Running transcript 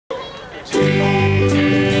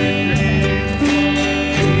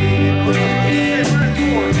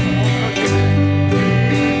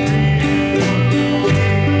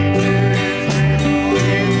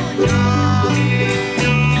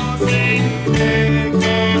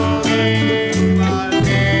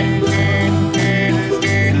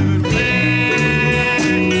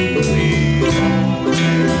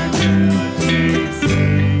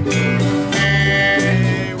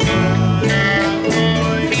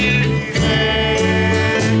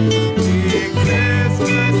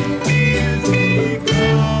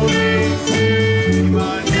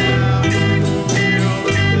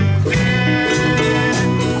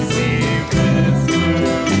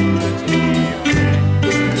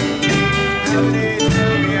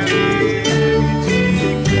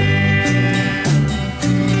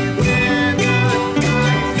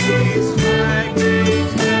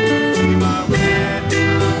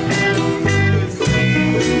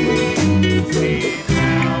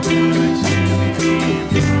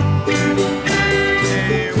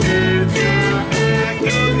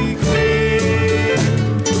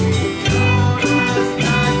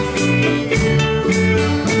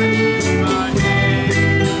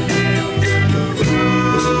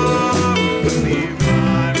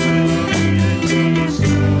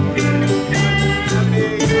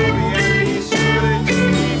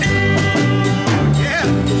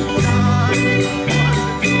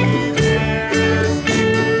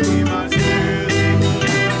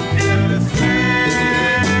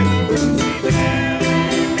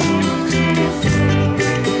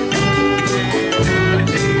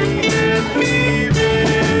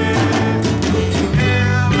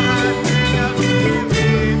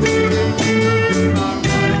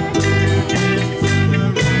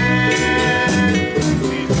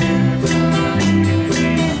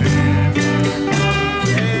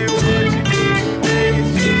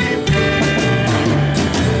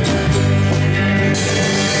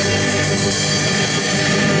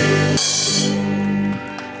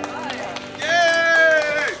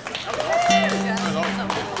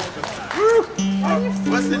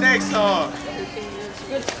What's the next song?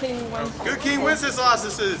 Good King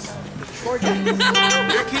Wenceslas. Good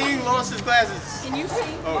King lost his glasses. Can you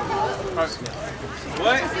sing? Oh,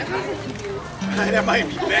 what? That might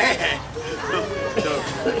be bad.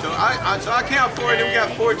 So I count 4, and then we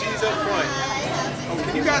got 4 G's up front. Oh,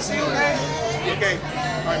 can you guys see okay? Okay.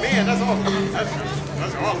 All right, man, that's awful.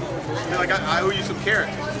 That's awful. I feel like I owe you some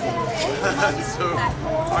character. So,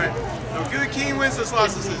 all right. So Good King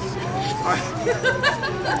Wenceslas. All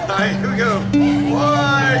right, here we go. 1, 2,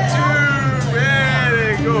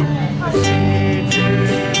 ready, go.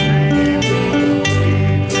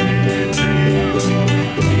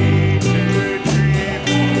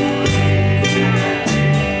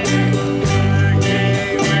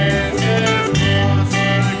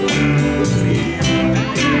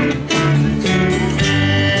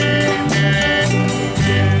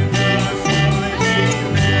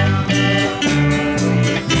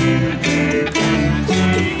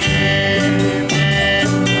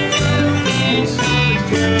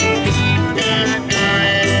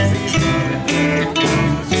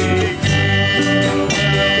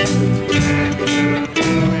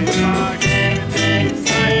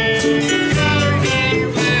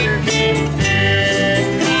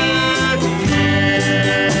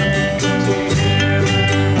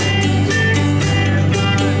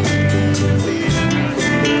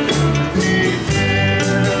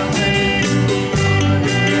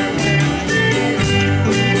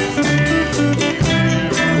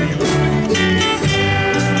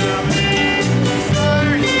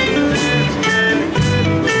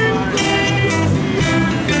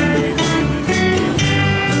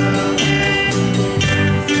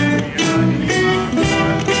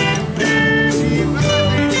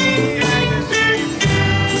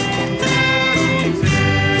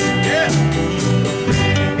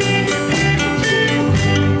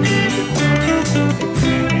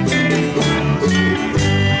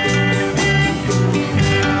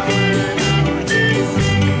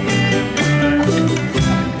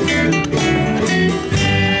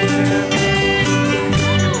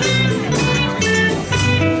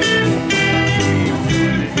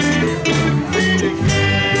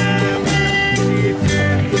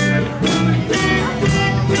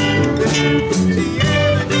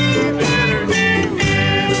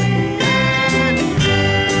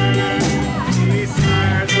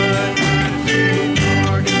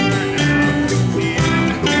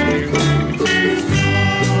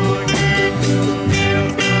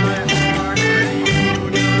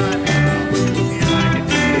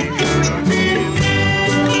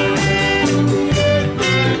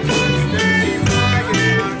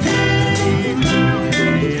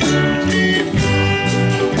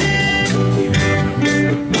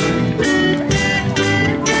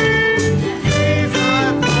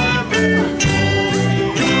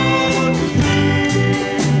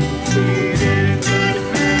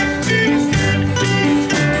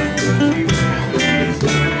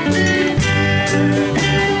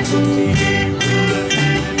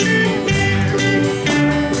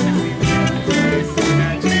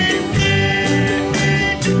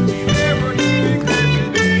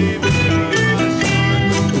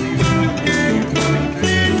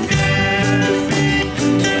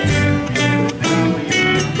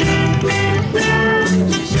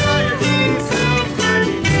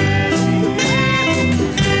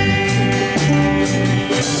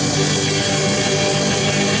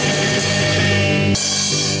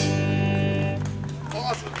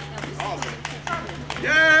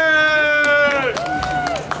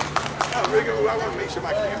 really good. I want to make sure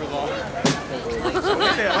my camera's on.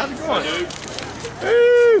 Yeah, how's it going, dude?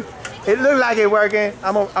 It looks like it's working.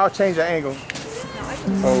 I'll change the angle.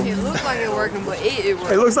 It looks like it's working, but it is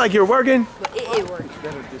working. It looks like you're working? But it is working.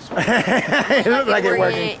 It looks like it's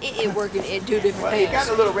working. It is working at 2 different Well, you times.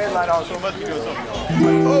 got a little red light on, so it must be doing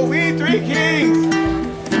something. Oh, we need 3 kings.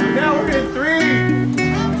 Now we're in 3. You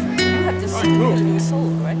have to see soul,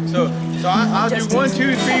 right? So I'll do 1,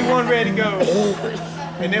 2, 3, 1, ready to go.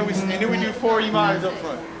 And then we do 4 imams up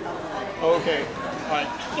front. Okay. All right.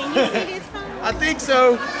 Can you see this phone? I think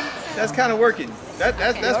so. That's kind of working.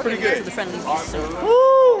 That's pretty good. Awesome.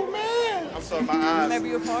 Woo, man! I'm sorry, my eyes. Remember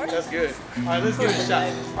your part? That's good. All right, let's give it a shot.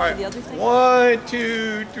 All right, The other thing? 1,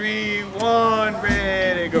 2, 3, 1,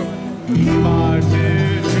 ready, go. 1, 2, 3, 1, 2,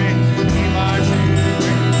 3,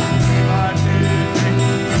 1, 2, 3,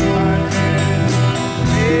 4,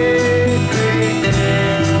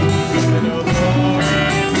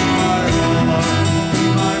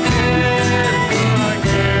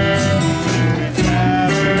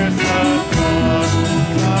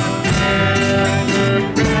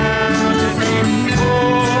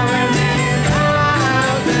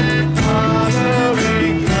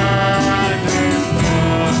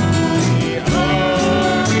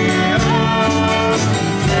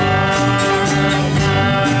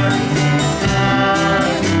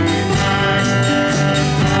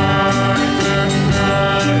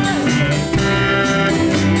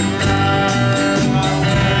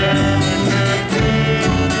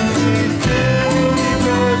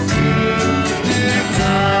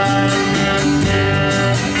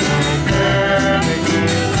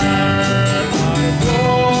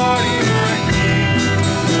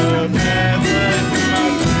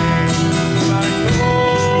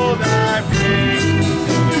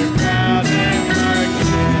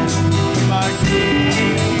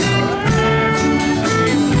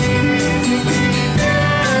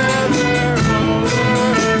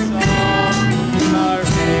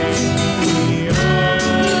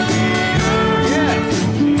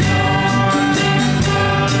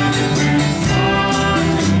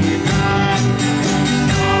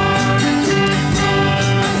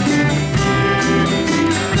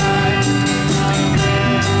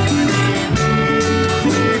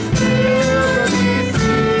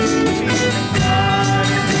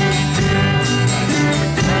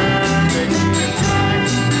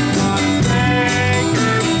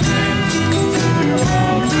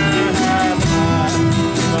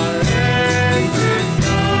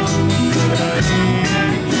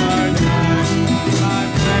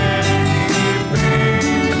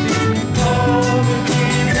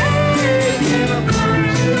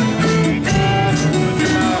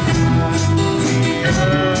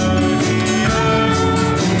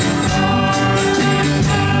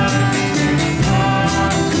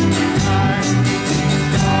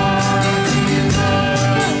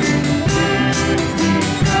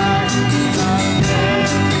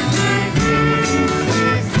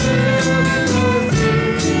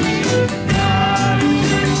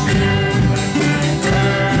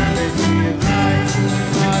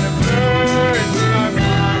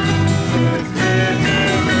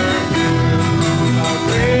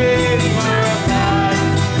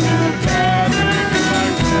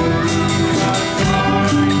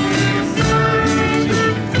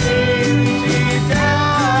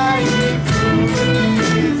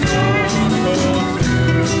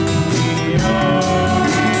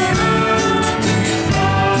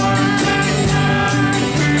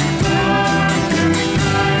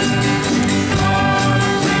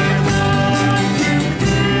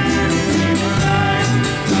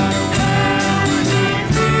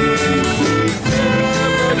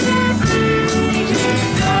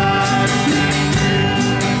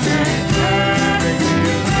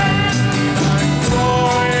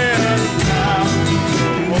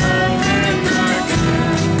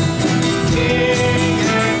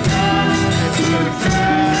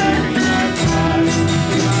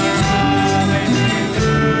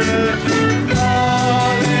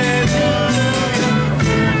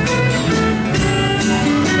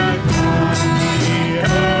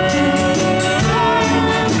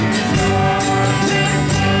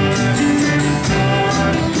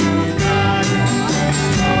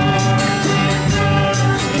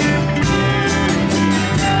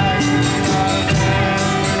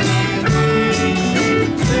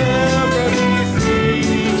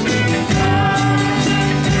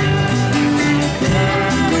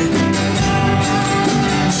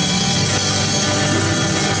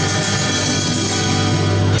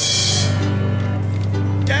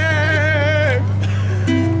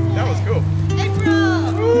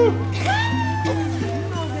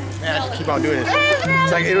 keep on doing this.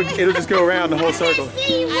 It's like it'll just go around the whole circle.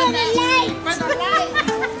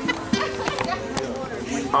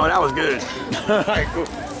 Oh, that was good. All right, cool.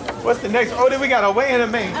 What's the next? Oh, then we got a way in a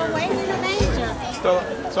manger. A way in a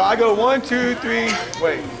manger. So I go 1, 2, 3.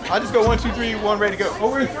 Wait, I just go 1, 2, 3, 1, ready to go.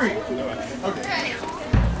 Oh, we're in 3. Okay.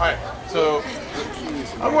 All right. So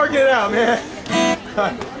I'm working it out, man.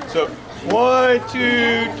 So 1,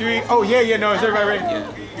 2, 3. Oh yeah. No, is everybody ready?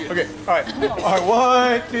 Yeah. Okay. All right. All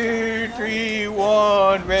right. 1, 2, 3,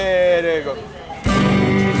 1, ready, go.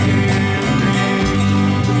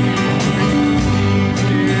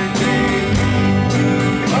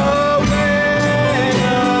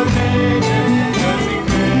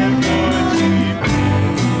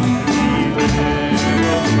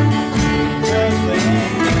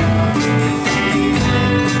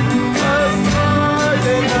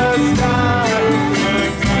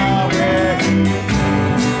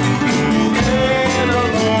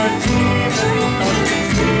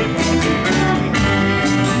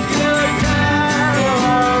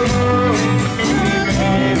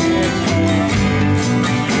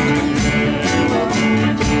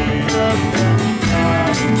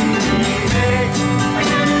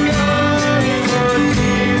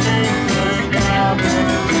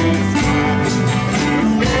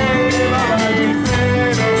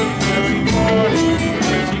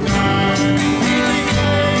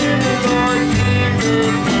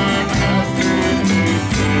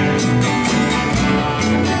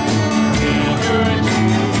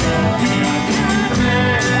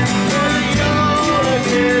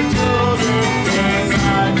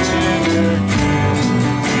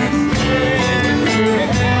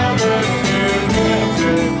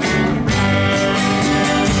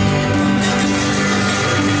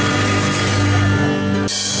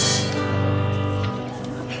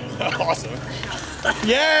 Awesome.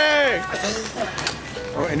 Yay!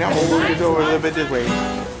 Oh, and now I'm gonna move this over a little bit this way.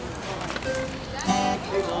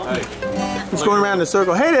 Hey. It's going around in a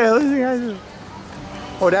circle. Hey there, listen, guys.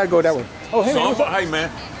 Oh, that'll go that way. Oh, hey, hey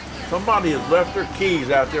man, somebody has left their keys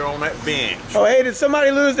out there on that bench. Oh, hey, did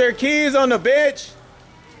somebody lose their keys on the bench?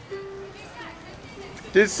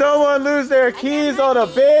 Did someone lose their keys on the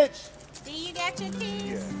bench? Do you got your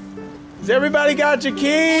keys? Has everybody got your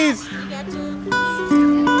keys? You got your keys?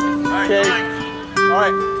 Okay. All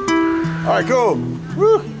right, cool.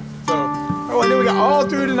 Woo. So, oh, and then we got all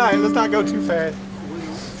through tonight. Let's not go too fast.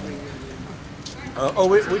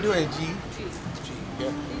 We're doing G.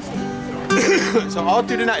 Yeah. So all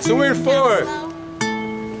through the night. So we're in 4.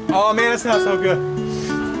 Oh man, that sounds so good.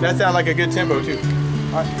 That sounds like a good tempo too.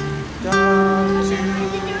 All right. Down, 2,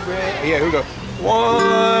 ready. Yeah, here we go.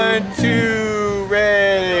 1, 2,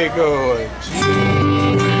 ready, go.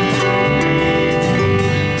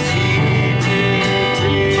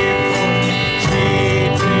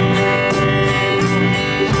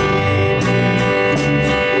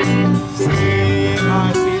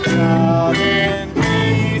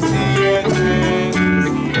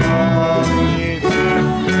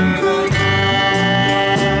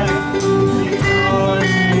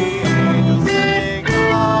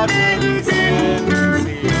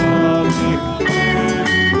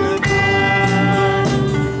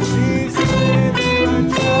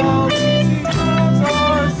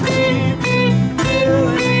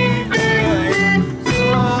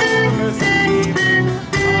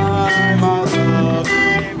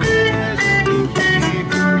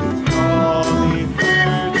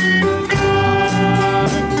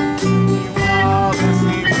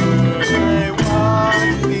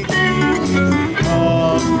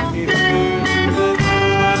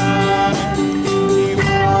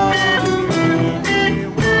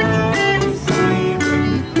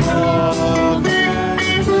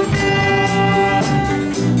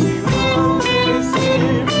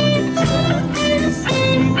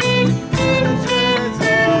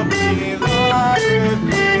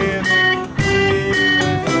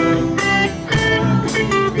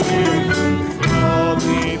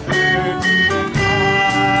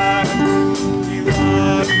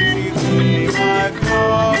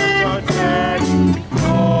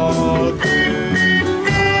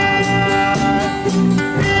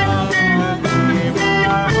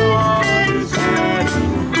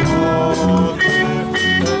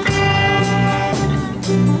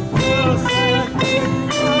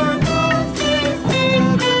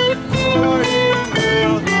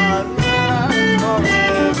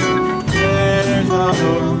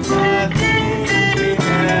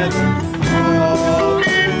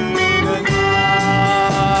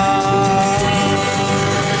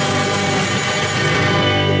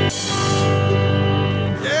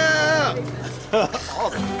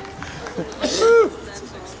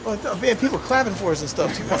 Oh, man, people clapping for us and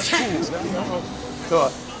stuff too. That's cool. So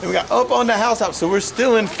then we got up on the house top. So we're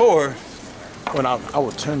still in 4. When I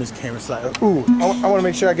will turn this camera slightly. Ooh, I want to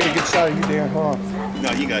make sure I get a good shot of you there. Hold on.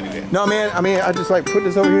 No, you gotta do that. No, man. I mean, I just like put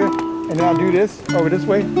this over here, and then I'll do this over this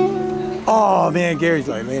way. Oh man, Gary's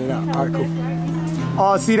like laying it out. All right, cool.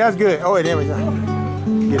 Oh, see, that's good. Oh, wait, there we go.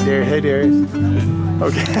 Get there. Hey, there it is.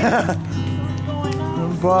 Okay.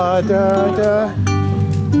 Ba da da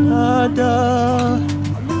da da.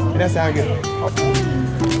 And that sounds good. All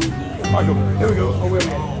right, cool. Here we go. Oh, wait a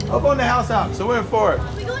minute. Up on the house top. So we're in 4.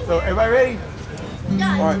 So everybody ready? All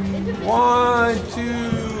right. 1, 2,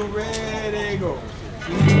 ready, go.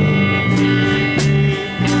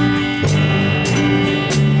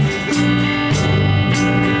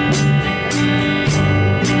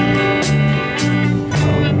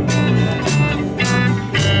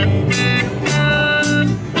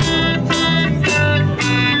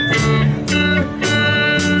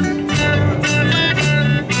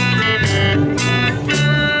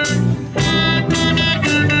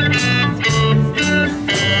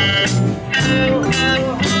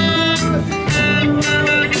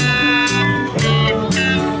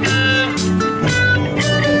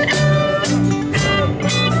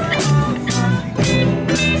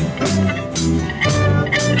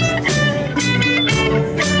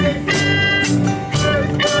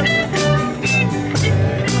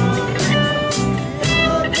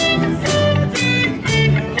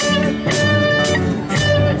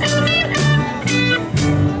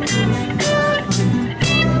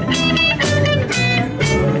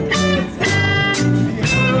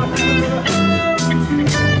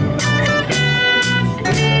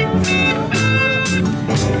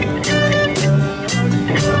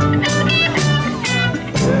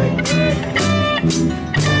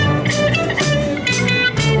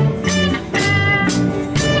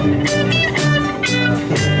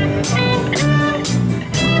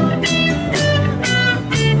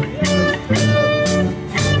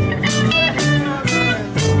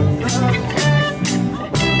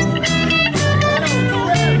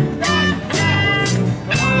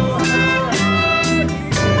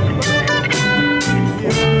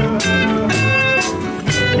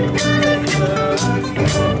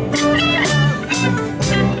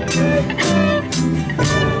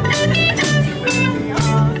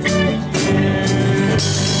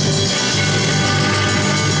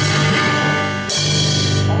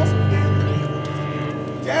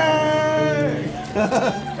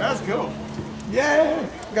 That's cool. Yeah.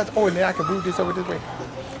 Oh, and then I can move this over this way.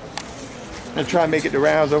 And try and make it the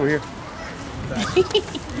rounds over here. It's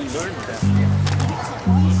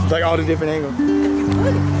like all the different angles.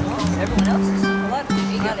 Everyone else is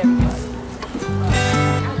not everybody.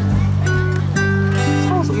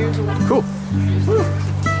 Awesome. Cool.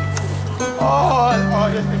 Oh,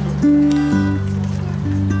 that's cool.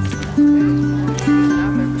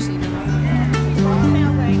 I've never seen it.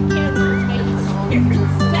 Even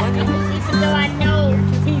though I know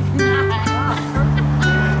he's not.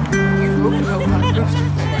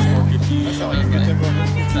 That's all you get to move.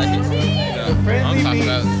 I'm talking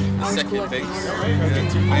about the second base.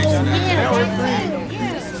 So,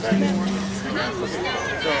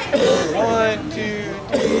 1, 2,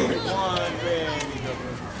 3, 1, ready, go.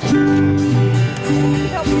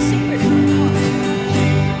 Help me secret.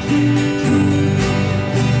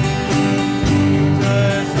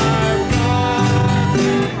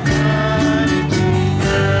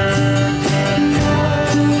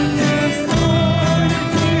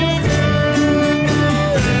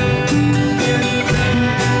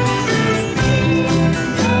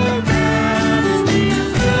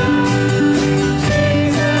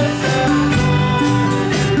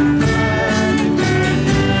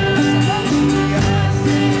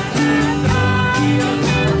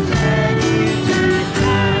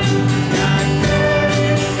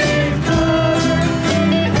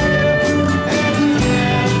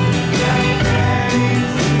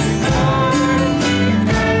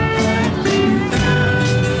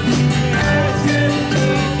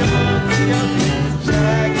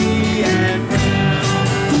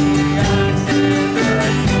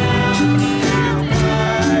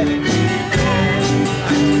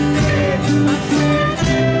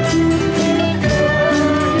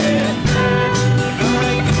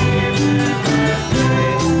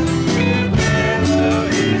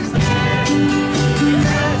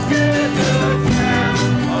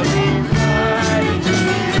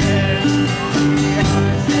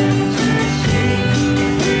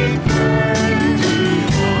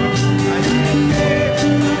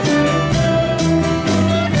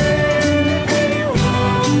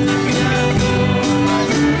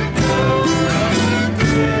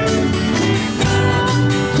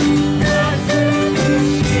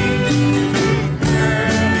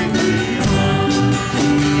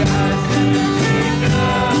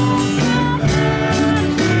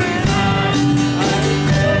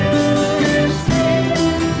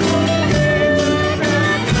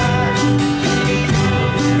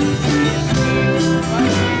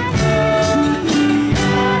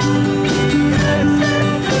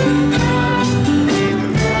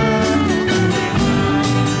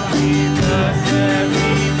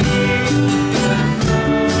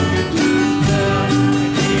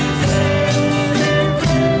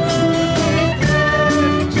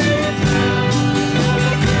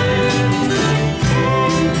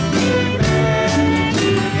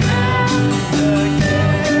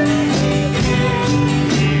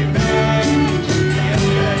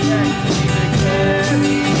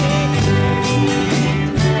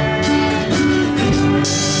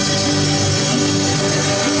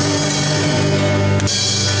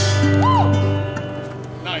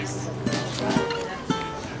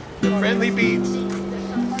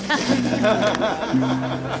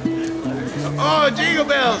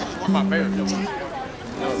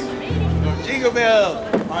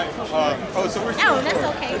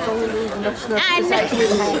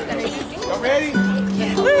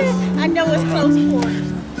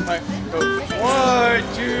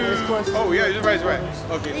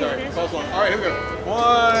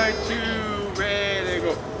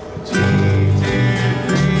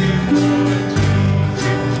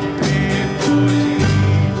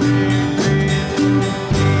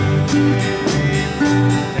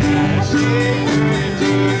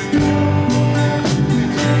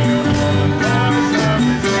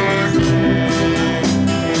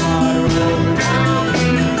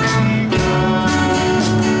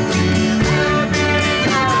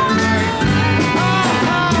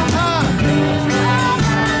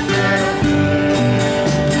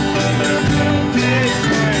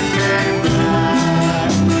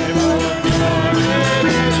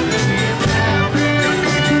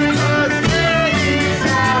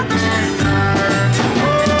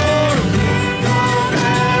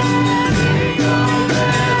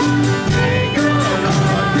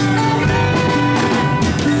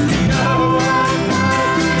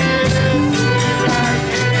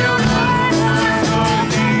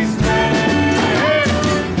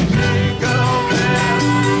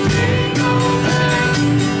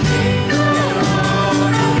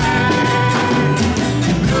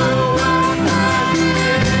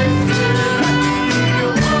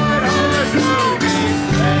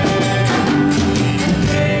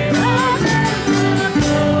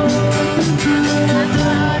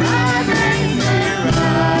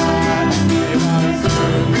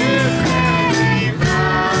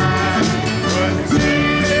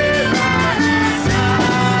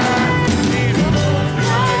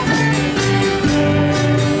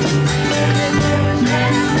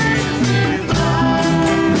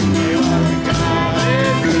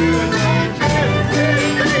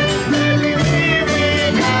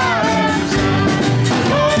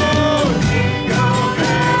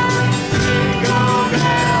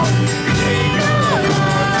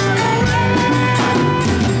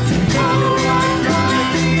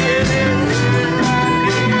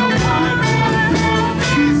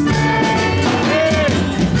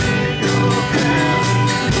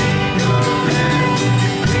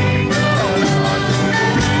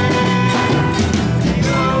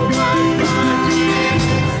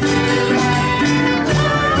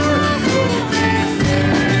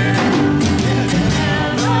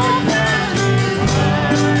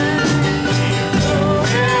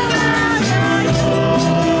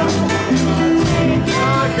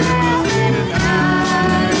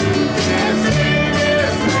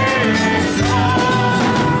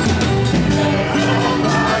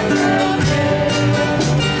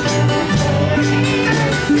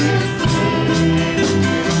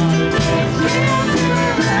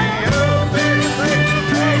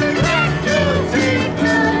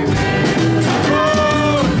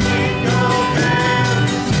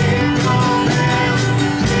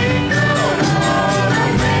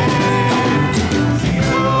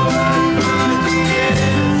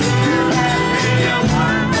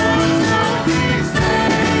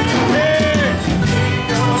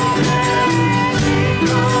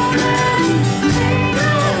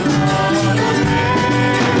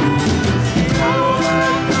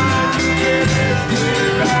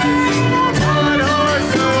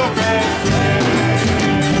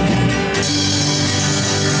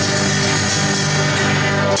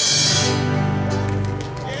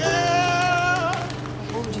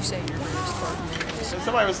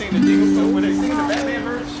 Somebody was singing the jingle. Were they singing the Batman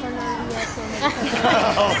version?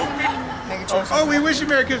 Oh, we wish you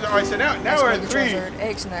Merry Christmas. All right, so now we're at 3.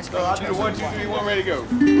 So I'll do the 1, 2, 3, 1, ready to go.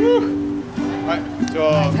 Woo. All right, so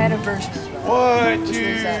I've had a version of that. 1, 2,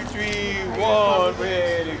 3, 1,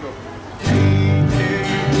 ready to go.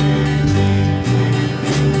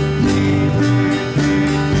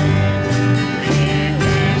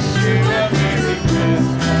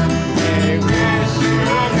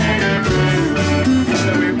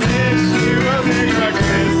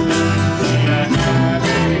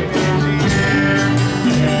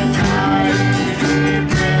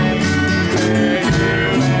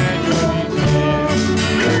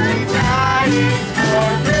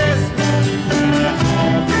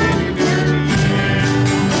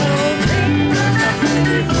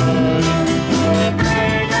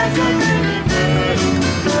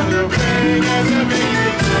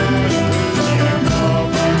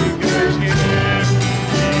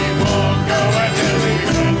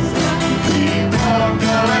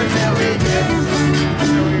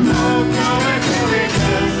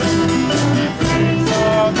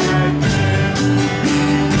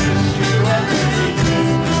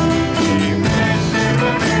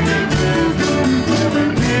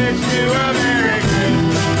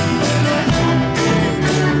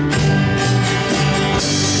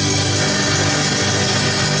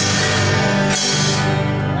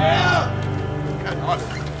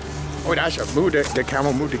 Move the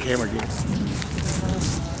camera, move the camera again.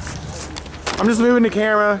 I'm just moving the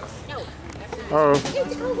camera. Oh,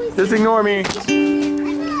 just ignore me.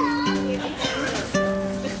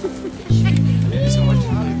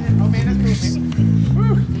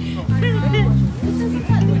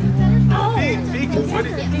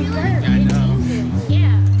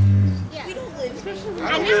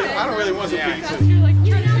 I don't really want some pizza.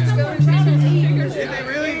 Did they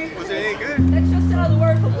really? Was it any good? That's just another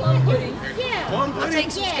word for plum pudding. Yeah. Plum pudding?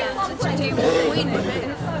 Plum pudding.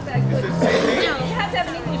 It's not that good. You have to have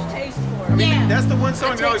an English taste for it. I mean, that's the one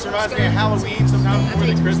song that always reminds me of Halloween sometimes before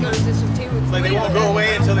the Christmas. It's like they won't go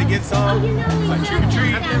away until they get some. It's like trick or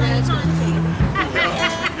treat.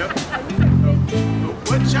 Yep.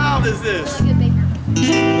 What child is this?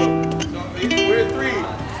 We're 3.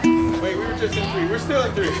 Wait, we were just in 3. We're still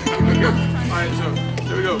in 3. Alright, so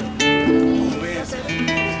there we go.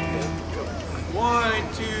 1,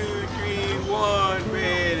 2, 3, 1,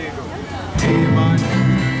 ready to go. Hey, man.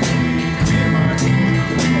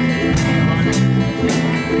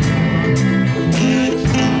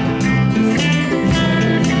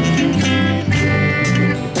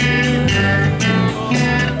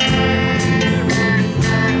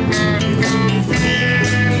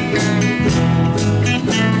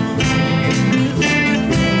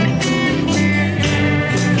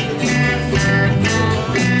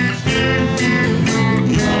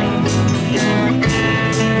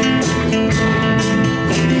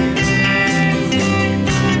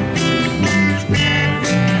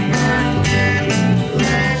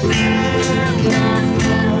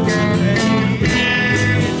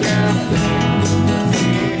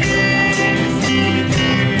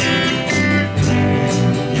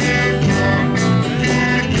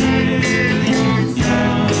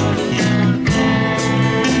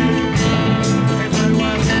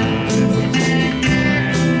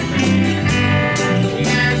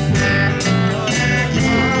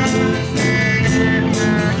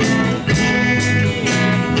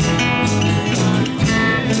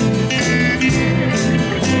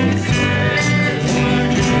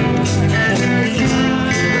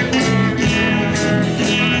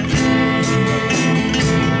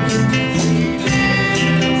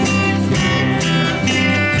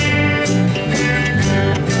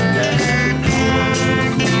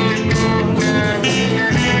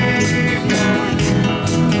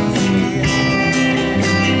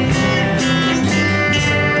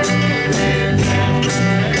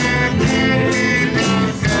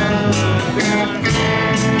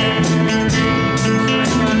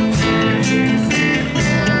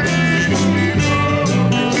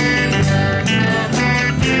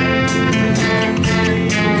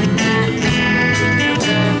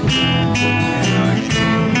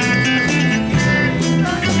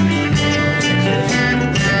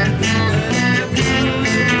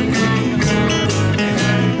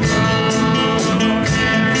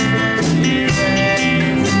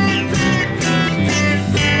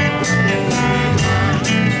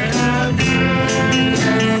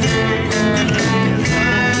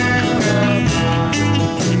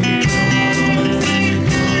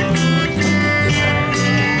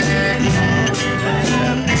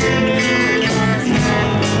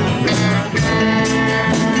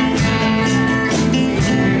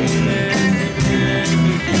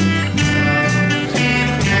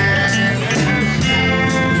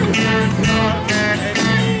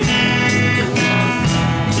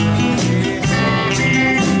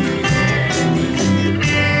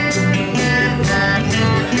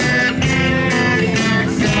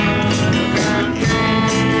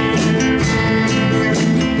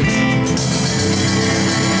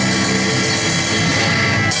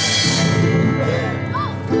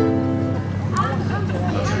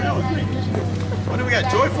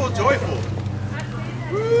 Joyful.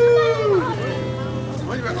 Woo!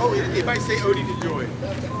 Oh, it might say Odie to Joy.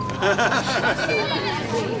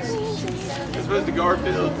 As opposed to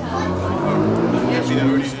Garfield. Yeah, see that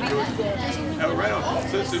Odie to Joy. Oh, right on.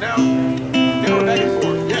 So now we're back and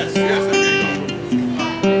forth. Yes, okay.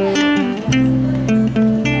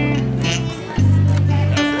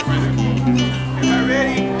 That's it right there. Am I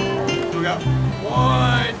ready? We got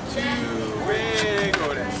 1, 2, ready, go.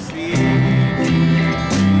 Let's see.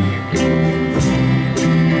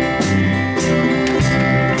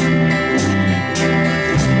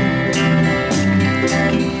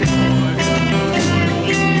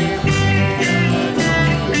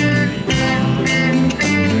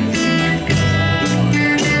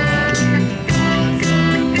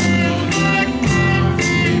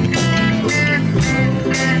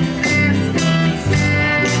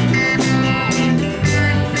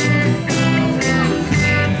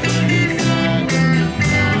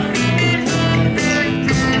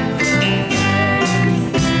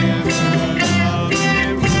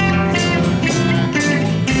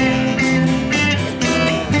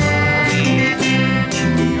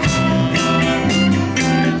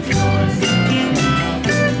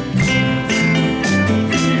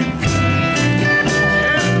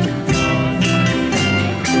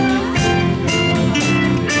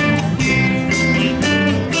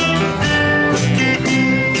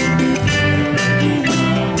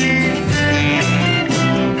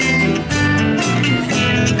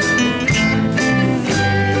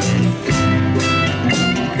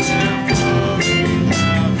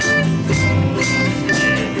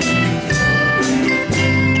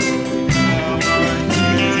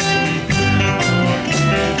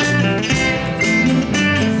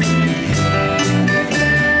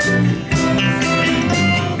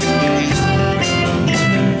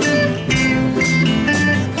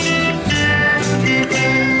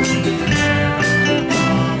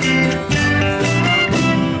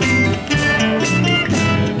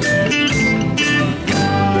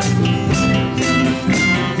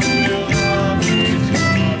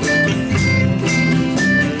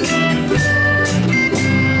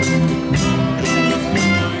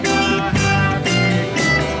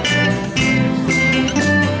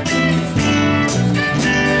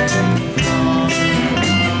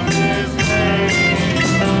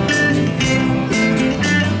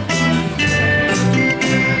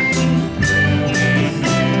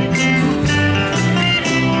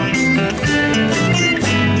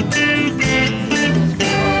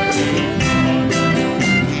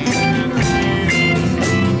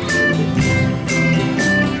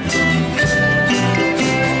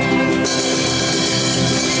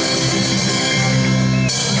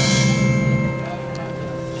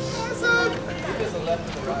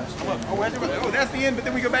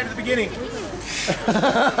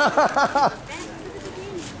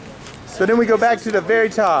 So then we go back to the very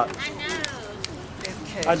top.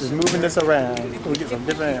 I'm just moving this around. We get some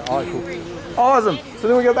different. All right, cool. Awesome. So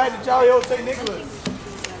then we go back to jolly old St. Nicholas.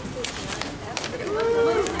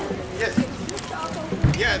 Yes.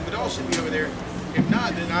 Yeah, the doll should be over there. If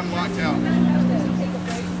not, then I'm locked out.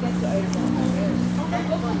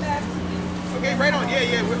 Okay, right on.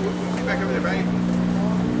 Yeah. We'll be back over there, right?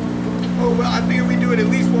 Oh, well, I figure we do it at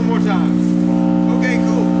least one more time. Okay,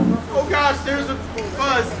 cool. Oh gosh, there's a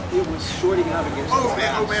buzz. It was shorting out against Oh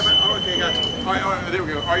man. Oh, okay, gotcha. All right, there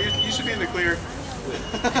we go. All right, you should be in the clear.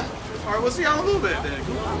 All right, we'll see y'all in a little bit then.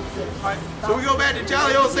 All right, so we go back to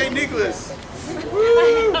jolly old St. Nicholas.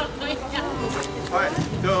 Woo! All right,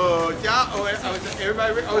 so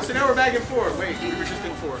everybody. Oh, so now we're back in 4. Wait, we were just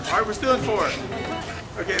in 4. All right, we're still in 4.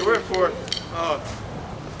 Okay, we're in 4. All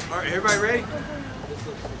right, everybody ready?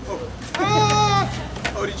 Oh,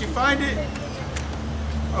 oh, did you find it?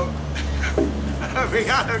 Oh, we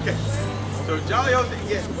got it. Okay. So jolly old thing,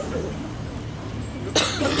 yeah.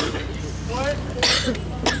 What?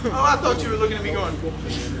 Oh, I thought you were looking at me going.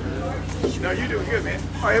 No, you're doing good, man.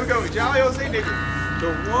 All right, here we go. Jolly old St. Nicholas.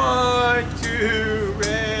 So 1, 2,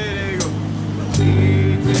 ready, go.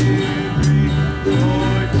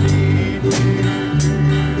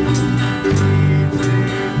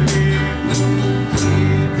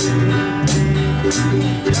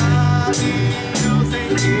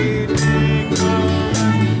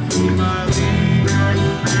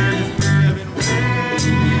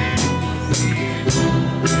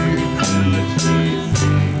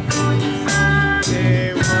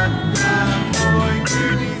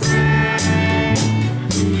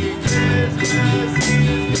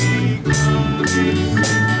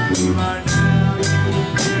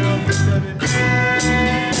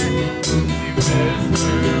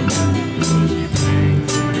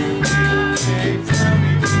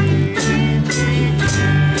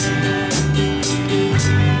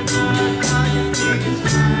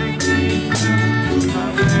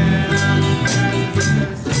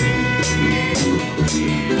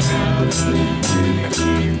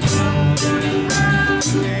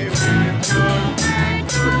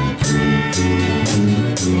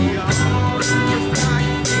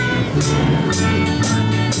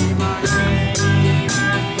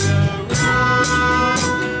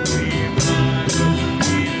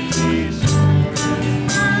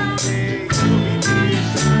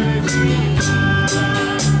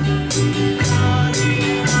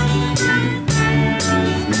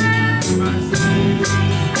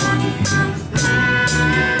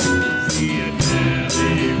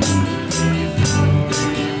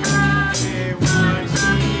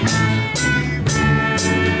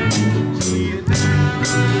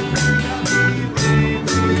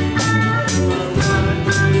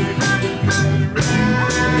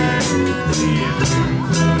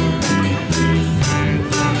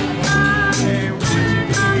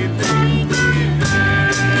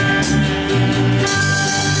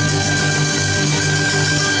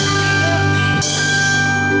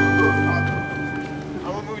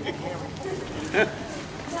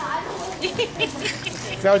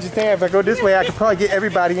 Is that what you think? If I go this way, I could probably get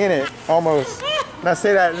everybody in it, almost. And I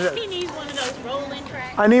say that. He needs one of those rolling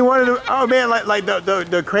tracks. I need one of the, oh man, like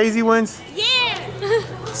the crazy ones? Yeah!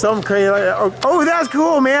 Something crazy like that. Oh, that's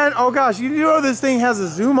cool, man. Oh gosh, you know this thing has a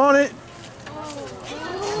zoom on it? You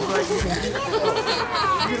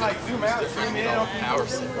can like zoom out, zoom in on people.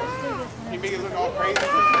 You make it look all crazy.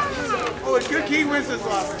 Oh, it's good King Winston's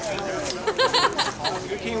lost his glasses.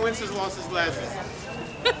 Good King Winston's lost his glasses.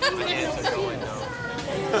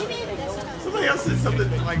 Somebody else said something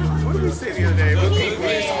like, what did we say the other day? King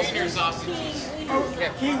Winter sausages. Oh,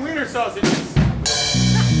 King Winter sausages.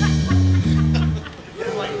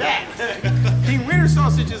 Like that. King Winter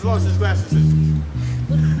sausages lost his glasses.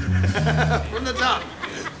 From the top.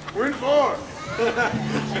 We're in 4.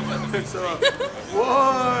 So,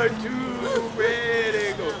 1, 2,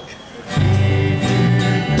 ready, go.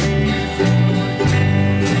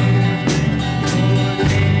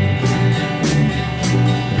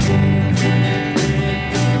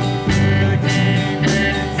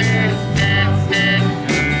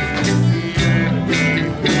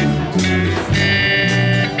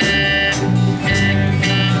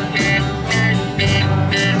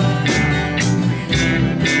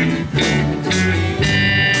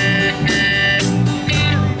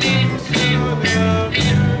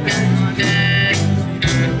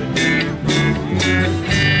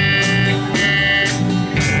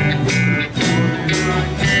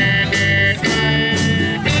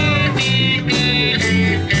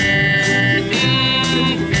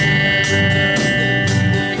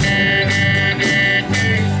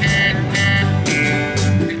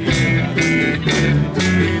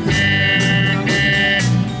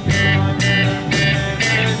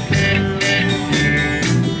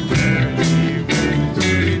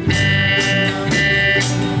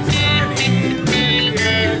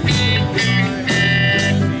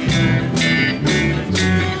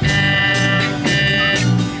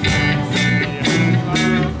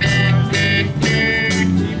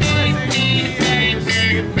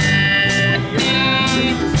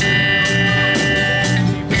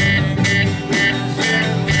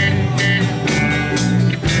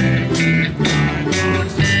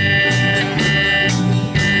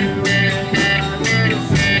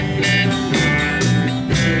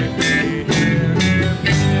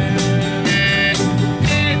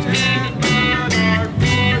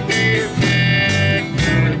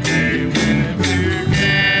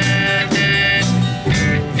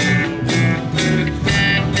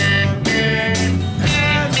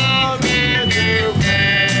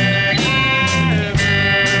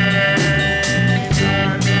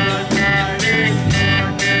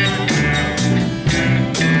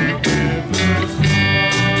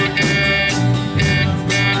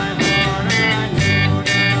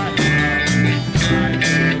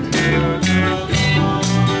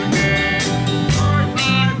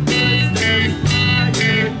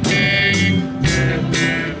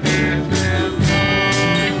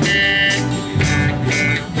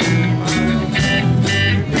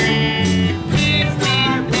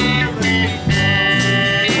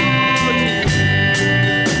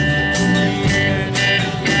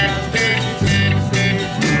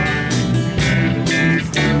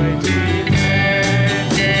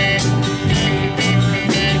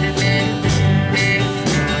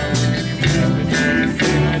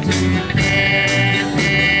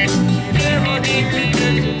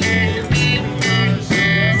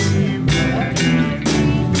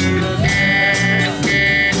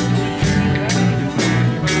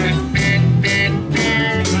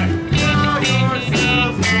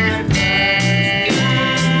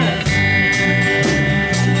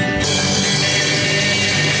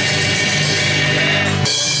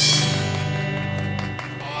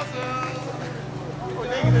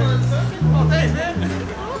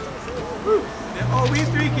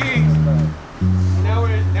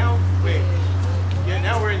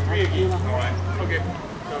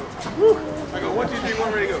 Woo. I go 1, 2, 3,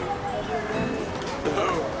 1, ready to go. So,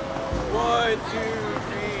 1, 2,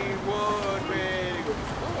 3, 1, ready to go.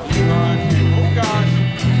 Oh gosh.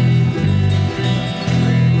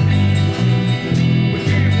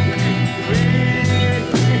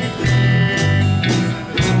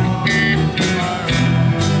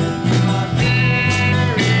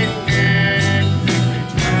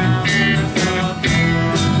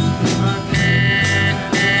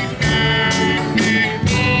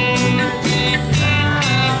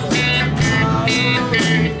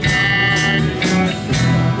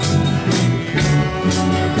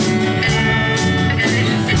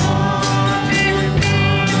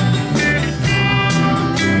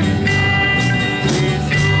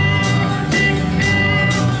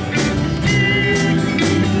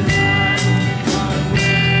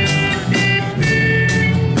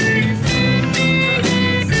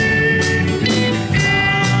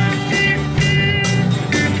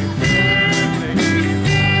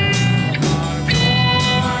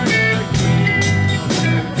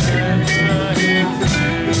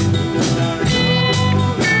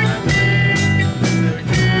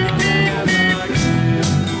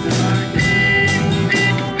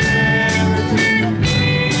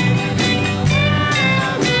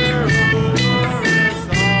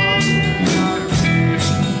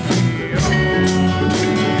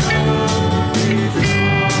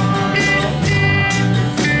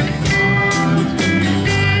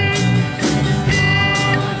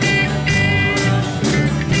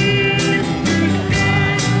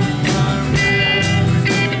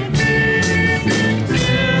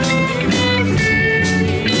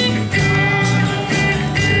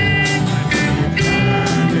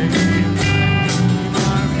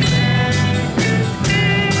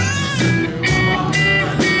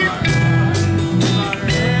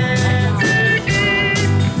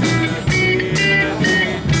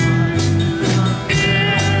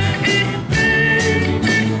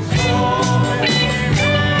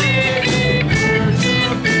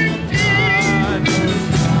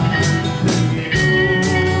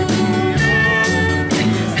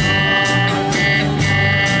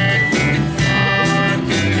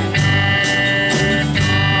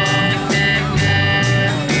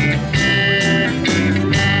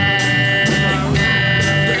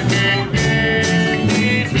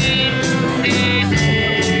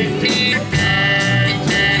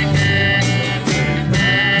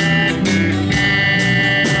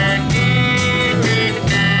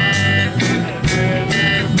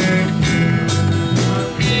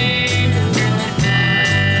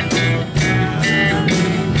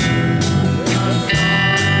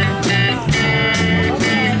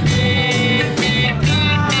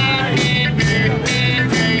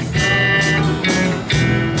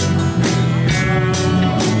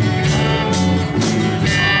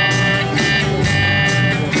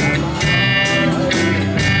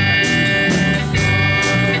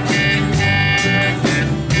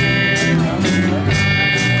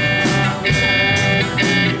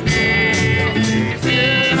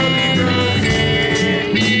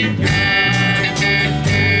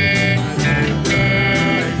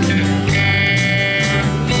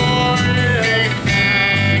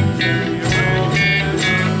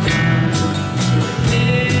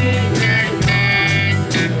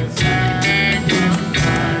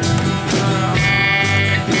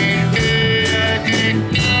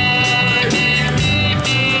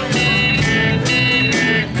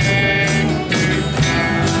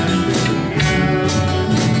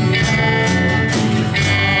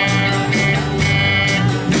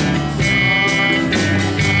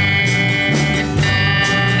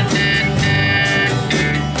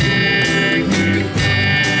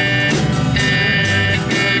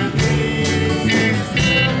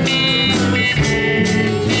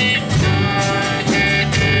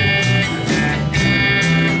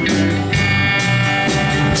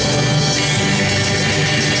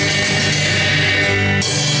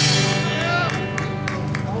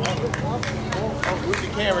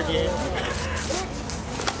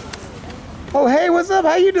 Oh, hey, what's up?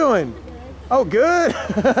 How you doing? Oh, good.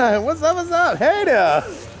 What's up? What's up? Hey there.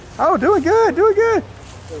 Oh, doing good, doing good.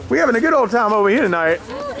 We having a good old time over here tonight.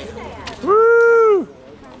 Woo!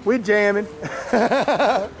 We jamming.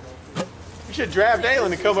 You should draft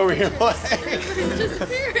Dalen to come over here and play.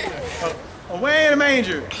 Away in the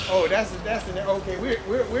manger. Oh, that's the okay.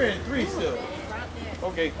 We're in 3 still.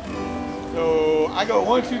 Okay. So I go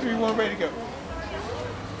 1, 2, 3, 1, ready to go.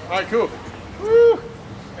 All right, cool. Woo!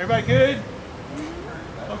 Everybody good?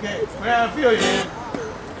 Okay. Well, I feel you, man.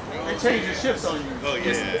 They changed the shifts on you. Oh yeah,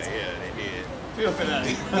 yeah, they did. Feel for that.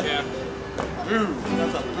 Yeah. Boo.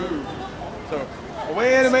 That's a boo. So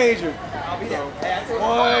Away in the manger. So,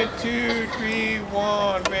 1, 2, 3,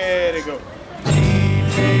 1, ready, go.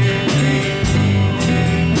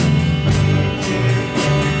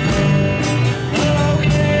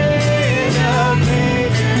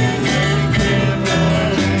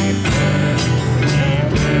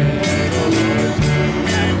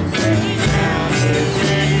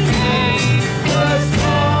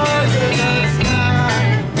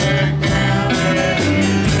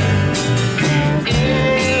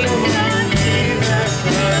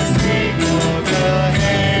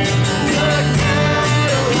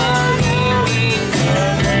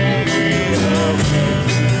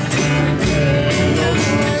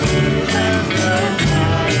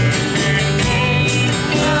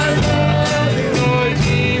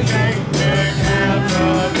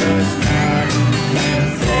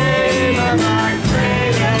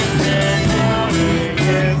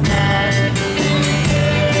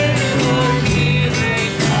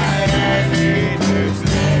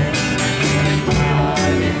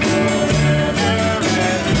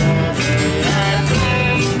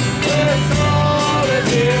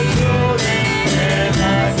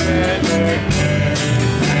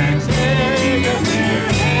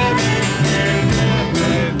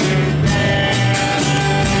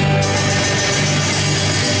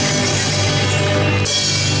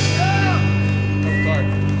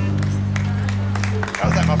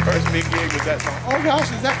 Big gig with that song. Oh gosh,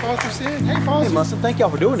 is that Foster Sid? Hey Foster. Hey Muscle, thank y'all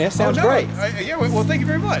for doing this. Sounds great. Yeah, well thank you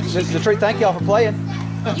very much. Mr. Detroit, thank y'all for playing.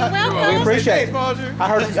 You're welcome. We appreciate it. I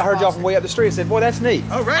heard y'all from way up the street and said, boy, that's neat.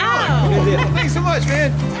 Oh, right on. Well, thanks so much,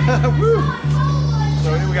 man. Woo.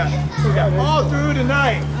 So here we got all through the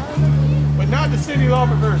night, but not the Cindy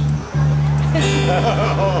Lauper version.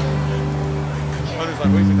 Hunter's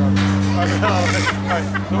like, wait a All right,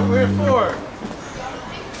 so we're in 4.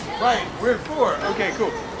 Right, we're in 4. Okay,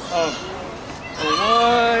 cool. 1,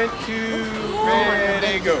 2,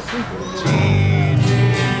 ready, go.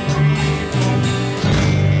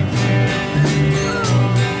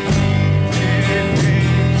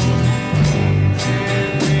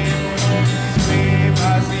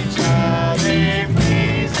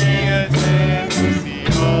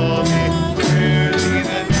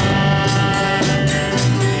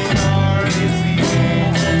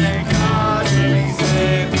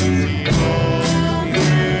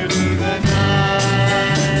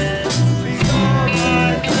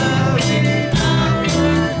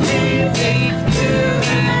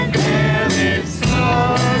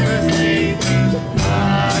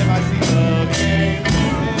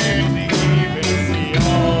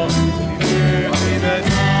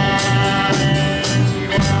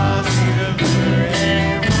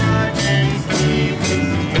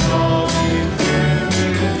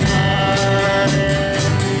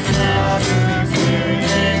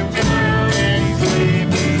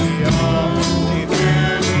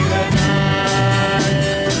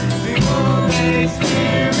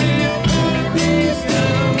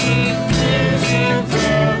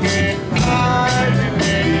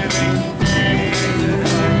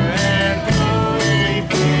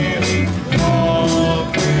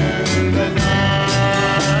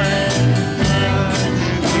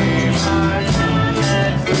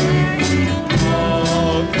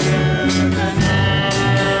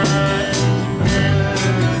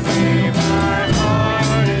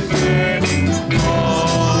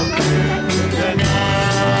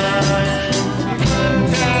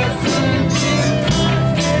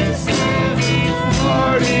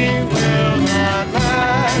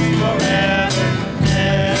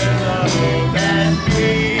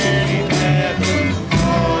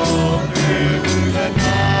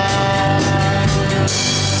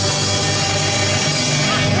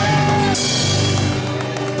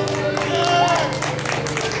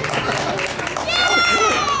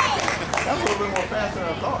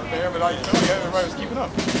 Everybody was keeping up.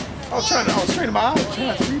 I was training my eyes,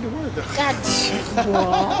 trying to read the word though. Gotcha.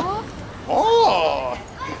 Oh!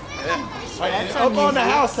 Yeah. Right, up on the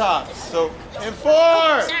housetops. So, in 4.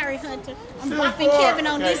 Sorry, Hunter. I'm Still popping 4. Kevin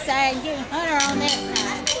on Okay. this side and getting Hunter on that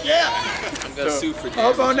side. Yeah! I'm gonna sue for that.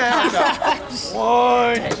 Up on the housetops.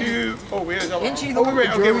 1, 2. Oh, where's that? Didn't you Oh, we're ready.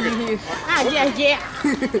 Okay, we're good. Ah, yeah.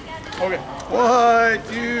 Okay. 1,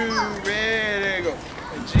 2, ready, go.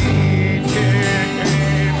 G, 10,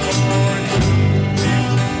 1, 2,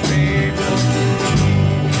 3, 4.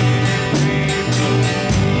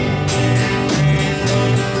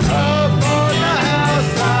 Up on the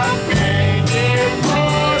housetop, painted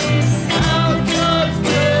horse, out comes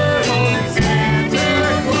the Holy Santa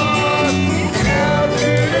Claus, down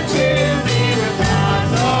through the chimney with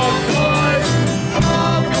lots of toys,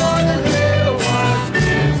 all for the little ones'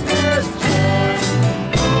 Christmas joy.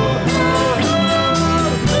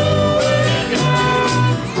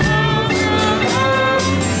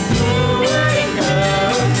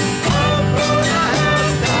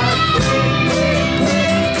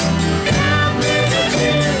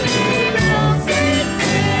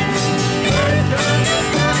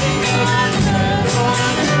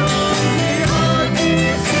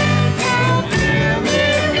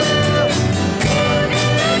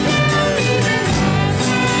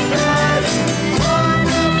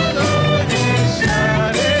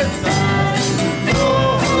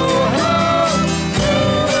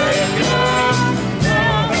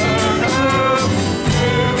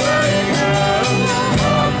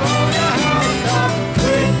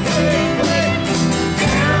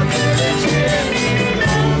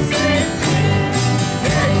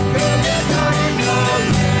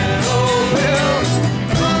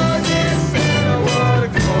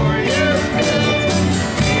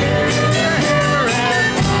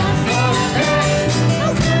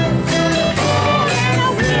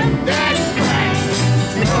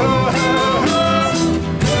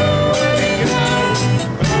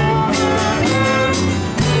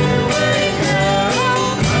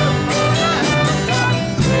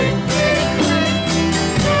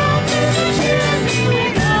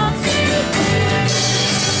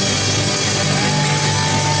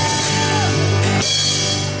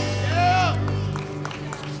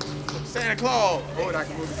 forward, I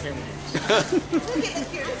can move the camera.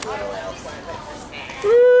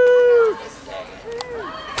 Woo!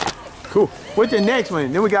 Cool. What's the next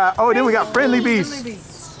one? Then we got Friendly Beast.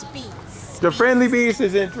 The Friendly Beast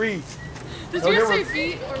is in 3. Did you say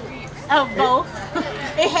feet or beats? Oh, both.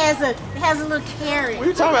 It has a little carrot. We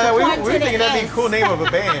were talking about that. We were thinking that'd be a cool name of a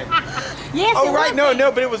band. Yes. Oh right, no,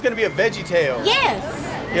 but it was gonna be a Veggie Tale. Yes.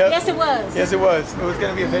 Yep. Yes, it was. Yes, it was. It was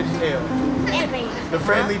gonna be a Veggie Tale. The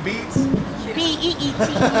Friendly Beats. B-E-E-T.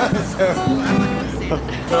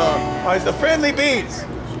 All right, so Friendly Beats.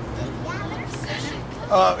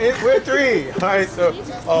 We're 3. All right, so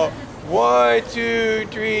 1, 2,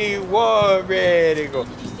 3, 1, ready, go.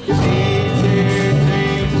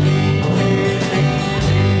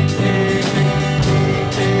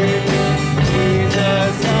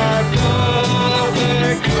 Jesus, our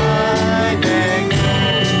brother, kind and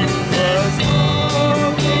good, was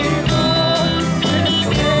holy, and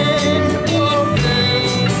faithful,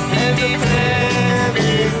 and the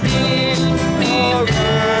family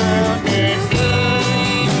around his love.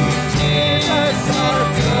 Jesus, our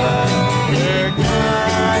brother,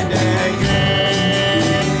 kind and good.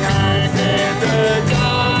 I said the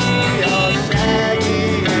donkey all shaggy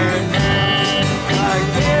and brown. I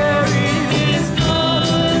carried his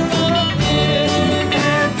blood up in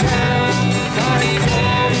and down. I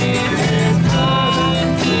carried his blood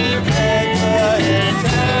to Bethlehem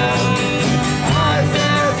town. I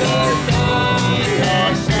said the donkey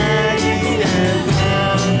all shaggy and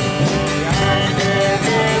brown. I said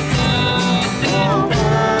the donkey all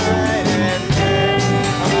white and red.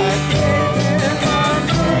 I gave him my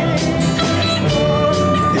name and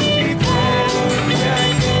Lord, if she bled me, I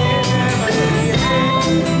gave him a hand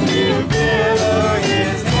to bear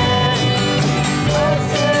his hand. I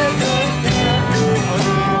said the donkey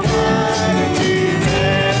only white and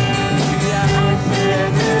red. I said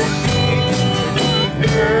the sheep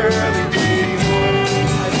early dream.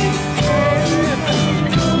 I need prayer, I need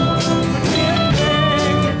hope, I need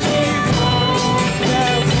pain, I need hope,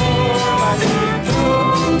 that war, I need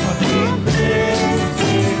hope, I need praise, I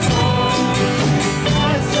need hope.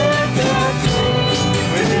 I said the truth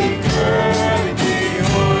when he curly dream.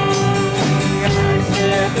 I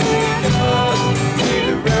said the love, need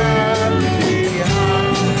the rap, need the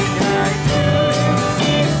heart. I couldn't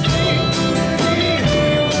see sleep, he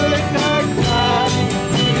would not cry.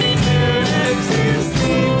 He couldn't see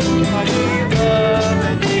sleep, I need love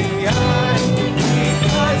and need eye.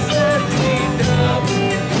 I said need love,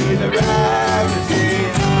 need the rap, need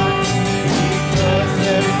heart. Because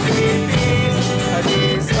 17 bees, I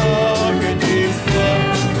need Socrates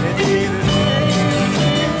blood, and need the names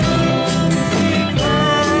and see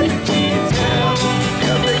blood, need tell,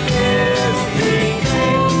 every kiss he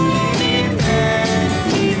gave, need man,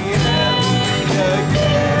 need hell, the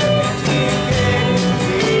gift he gave,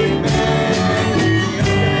 need man, need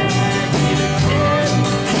man, need the gift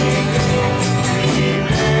he gave, need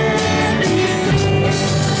man, need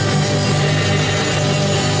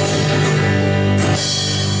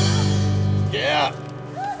yeah.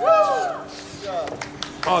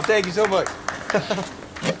 Oh, thank you so much.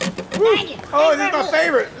 Thank you. Oh, this is my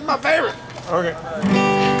favorite. This is my favorite. Okay.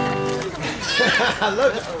 I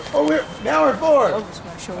love it. Oh, now we're 4. All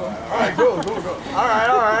right, cool. All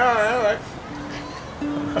right.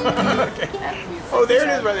 Okay. Oh, there it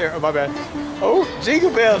is right there. Oh, my bad. Oh,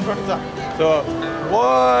 jingle bells from the top. So,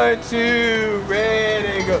 1, 2,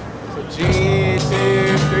 ready, go. So, G,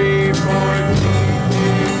 2, 3, 4, G,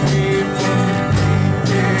 2, 3, 4,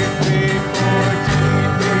 G, 2, 3, 4,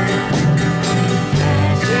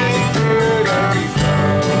 G, 3, 4,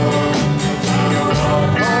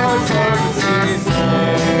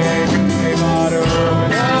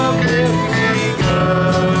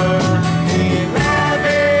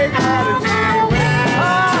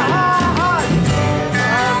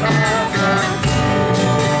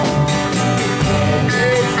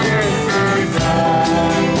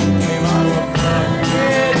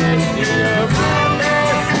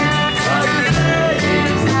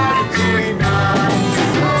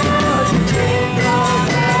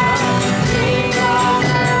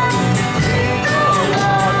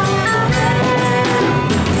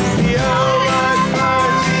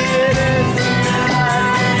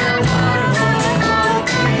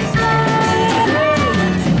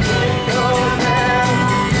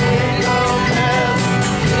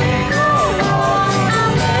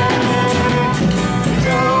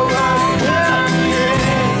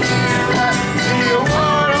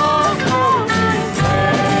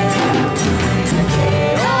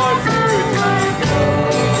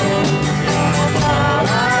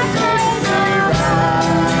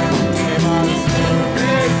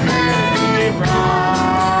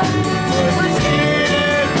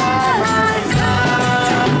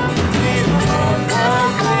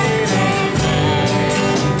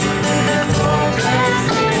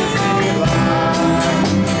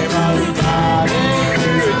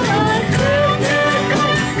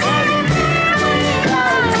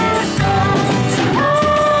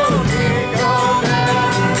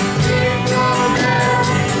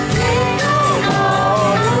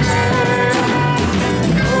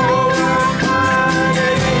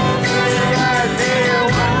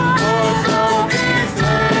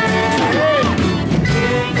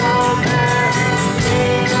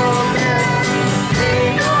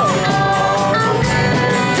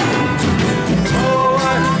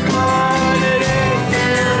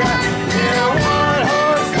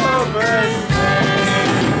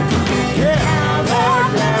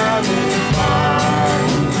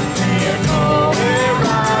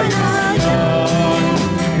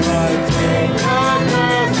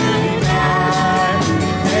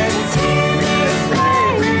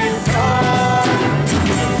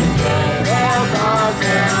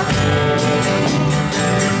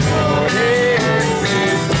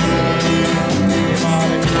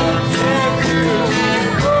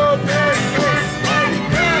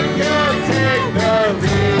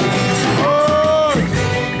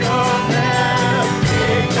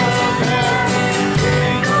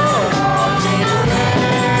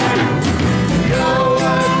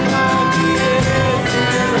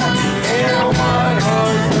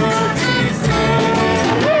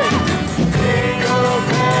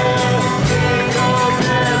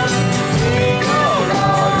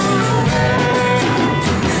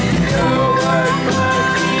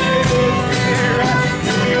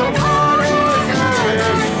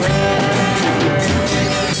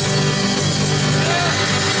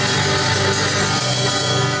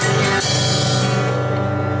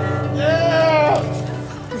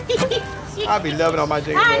 I'll be loving on my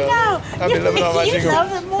jingle I bells. know. I'll be loving on my You jingle.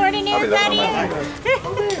 love it more than I'll be loving everybody on my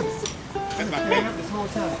else. That's my favorite this whole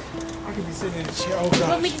time. I could be sitting in the chair. Oh, God.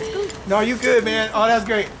 Want me to scoot? No, you good, man. Oh, that's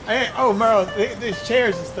great. Hey, oh, Merle, there's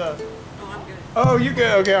chairs and stuff. Oh, I'm good. Oh, you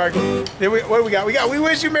good? Okay, all right. Then what do we got? We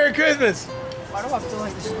wish you Merry Christmas. Why do I feel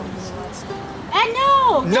like this is going to be the last song? I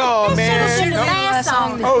know. No, that man. should have been the No. last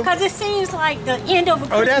song. Oh. Because it seems like the end of a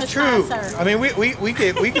Christmas Oh, that's true. concert. I mean, we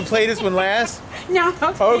could play this one last. No.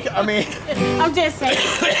 Okay, I mean, I'm just saying.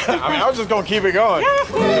 I was just gonna keep it going.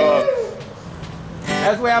 So,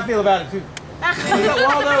 that's the way I feel about it too.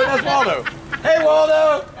 Waldo, that's Waldo. Hey,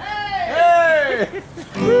 Waldo. Hey.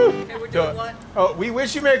 Woo. Hey, we're doing what? Oh, we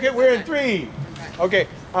wish you Merry Christmas. We're in 3. Okay.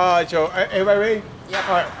 So everybody ready? Yep.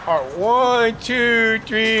 All right. 1, 2,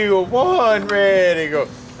 3. 1. Ready. Go.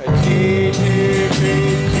 G, 2, 3.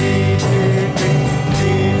 G, 2, 3.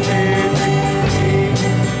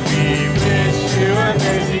 We wish you a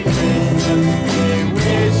Merry Christmas. We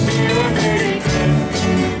wish you a Merry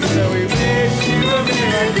Christmas. So we wish you a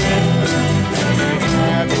Merry Christmas.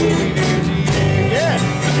 Happy New Year. Yeah.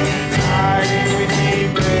 Happy New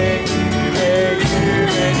Year.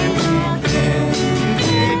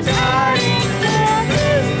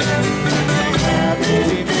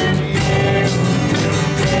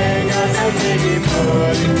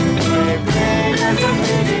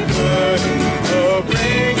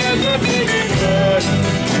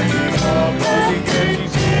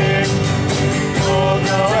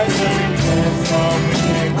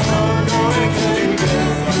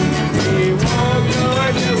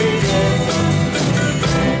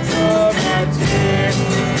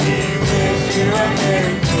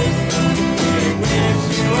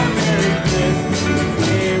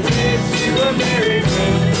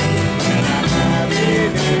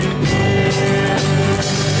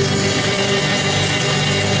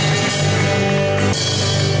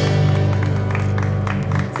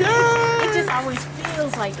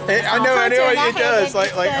 I know, it does.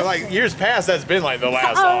 Like years past, that's been like the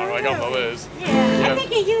last song, like on the list. Yeah, I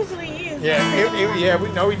think it usually is.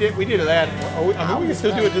 Yeah, we did it last. I mean, we can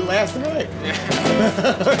still do it the last night.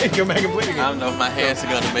 Go back and play again. I don't know if my hands are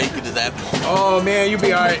gonna make it to that point. Oh man, you'll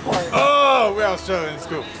be all right. Oh, we're all struggling in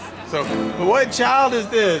school. So, but what child is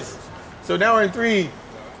this? So now we're in 3.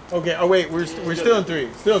 Okay. Oh wait, we're still in 3.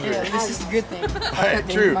 Still in 3. Yeah, this is a good thing. Right,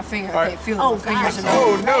 true. My finger, All I right. can't feel Oh, my fingers. gosh.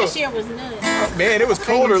 Oh no. Last year was nuts. Man, it was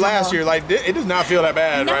colder last year. Like it does not feel that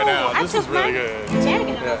bad No, right now. I This took is really my good.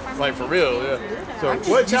 jacket off. Yeah, like for real. Yeah. So I'm just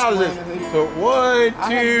what child is used to this? wearing a So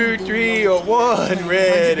 1, 2, 3, 1,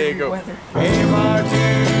 ready, go. Hey Martin,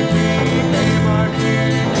 hey Martin,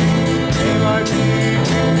 hey Martin,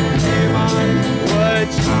 hey Martin. What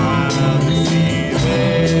child is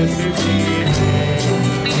this? Is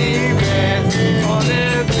he best on the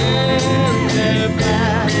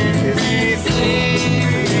back? Is he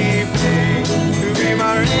sleeping? To be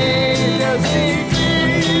my angel,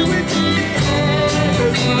 sleeping with me.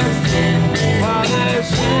 While the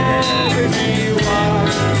shadows you are,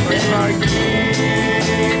 when my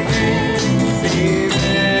giving, see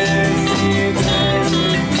them, keep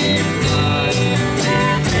running.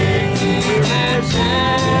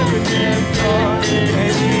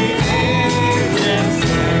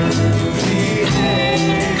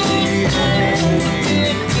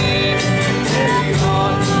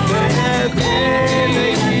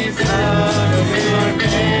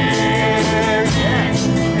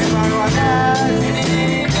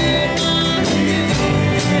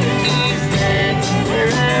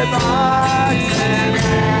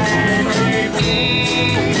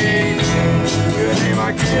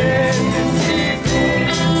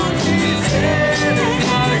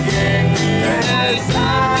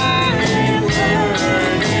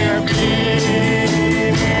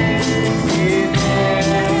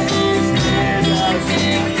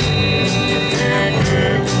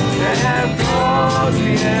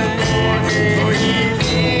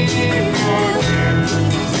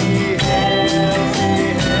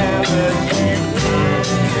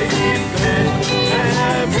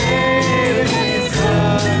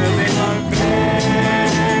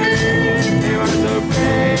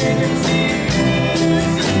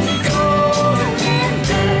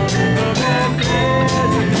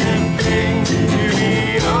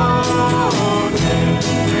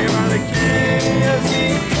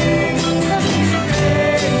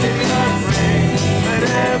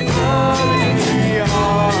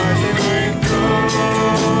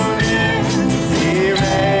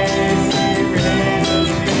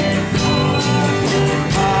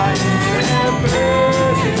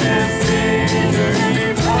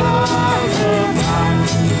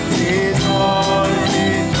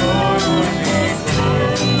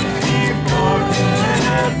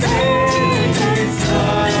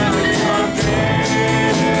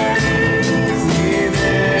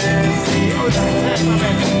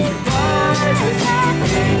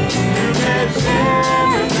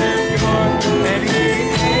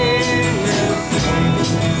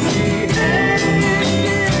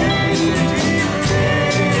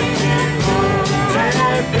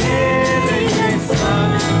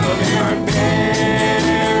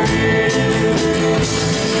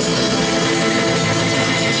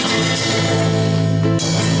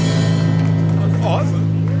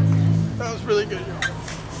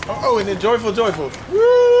 and then joyful, joyful.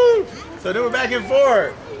 Woo! So then we're back in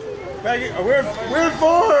 4. We're in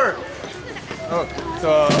 4. Oh,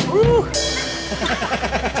 so woo!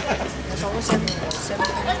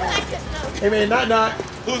 Hey man, not.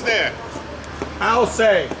 Who's there? I'll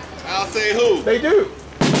say. I'll say who? They do.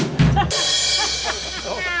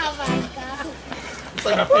 It's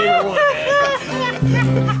like my favorite one,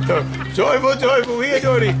 man. So, joyful, joyful, we ain't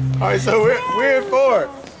doing it. All right, so we're in 4.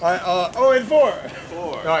 All right, in 4. 4.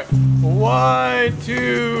 All right, 1,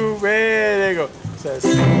 2, ready, there you go. So,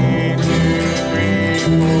 3, 2, 3,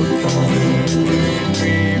 4,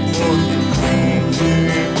 3, 4, 3, 4,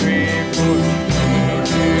 3, 4,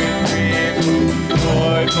 2, 3, 4.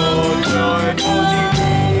 Joyful, joyful,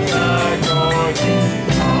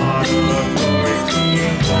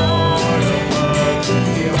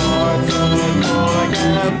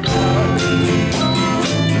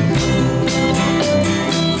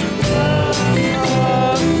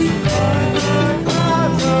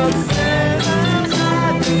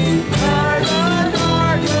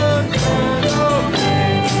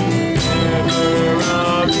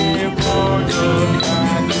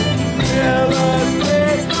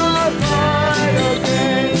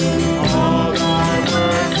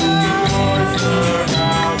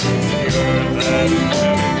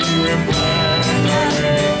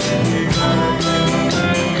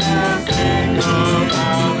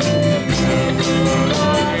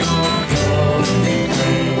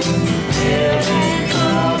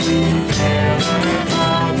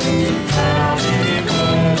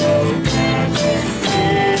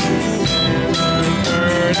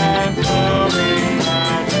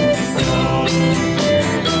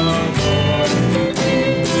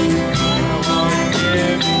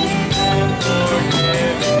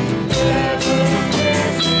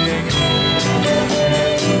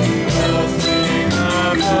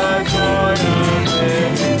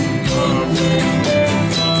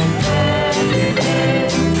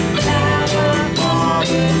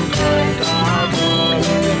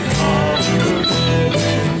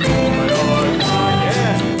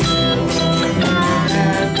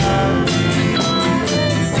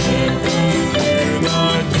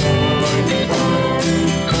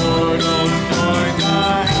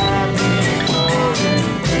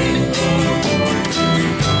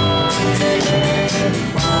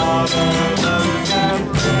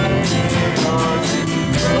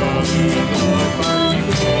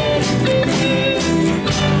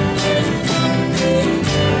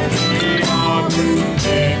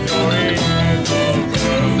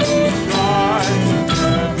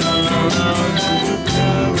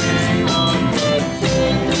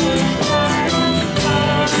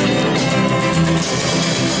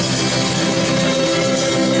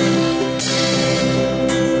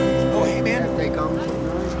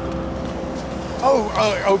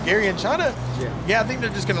 Oh, Gary and China? Yeah, I think they're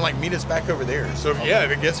just gonna like meet us back over there. So yeah,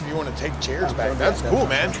 I guess if you want to take chairs back, that's cool,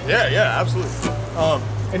 man. Yeah, absolutely.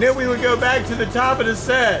 And then we would go back to the top of the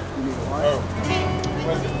set. Oh,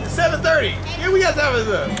 7:30. Yeah, we got time for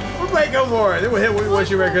this. We'll play a couple more. Then we'll hit "We Wish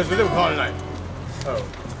You Merry Christmas." Then we'll call it a night. Oh,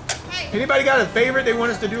 anybody got a favorite they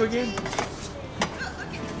want us to do again?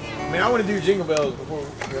 I mean, I want to do Jingle Bells before,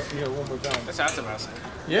 one more time. That's what I was saying.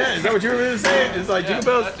 Yeah, is that what you were going to say? It's like Jingle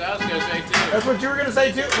Bells? That's what I was going to say too. That's what you were going to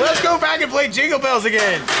say too? Let's go back and play Jingle Bells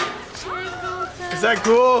again. Is that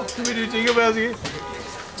cool? Can we do Jingle Bells again?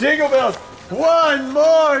 Jingle Bells, one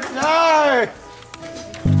more time.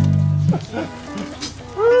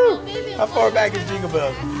 Woo. How far back is Jingle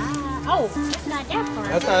Bells? Oh, it's not that far.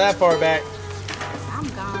 That's not that far back. I'm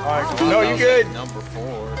gone. All right, no, you good? Number 4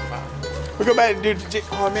 or 5. We'll go back and do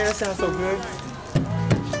oh man, that sounds so good.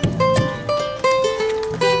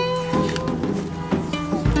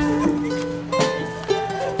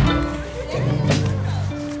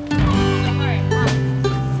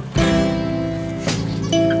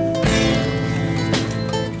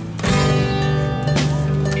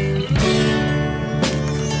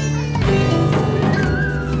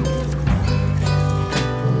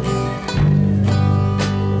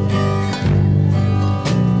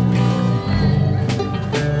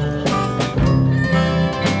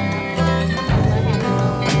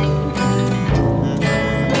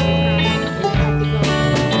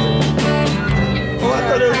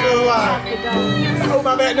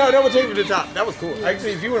 No, we'll take it to the top. That was cool.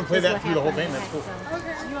 Actually, if you want to play that through the whole thing, that's cool.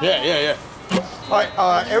 Yeah. All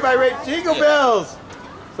right, everybody ready? Jingle Bells.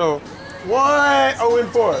 So, 1,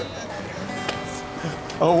 4.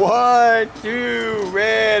 1, 2,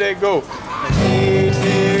 ready, go. 1, 2,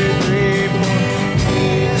 3, 4.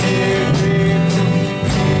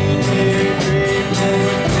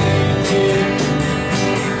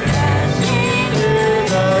 1, 2, 3,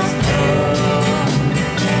 4.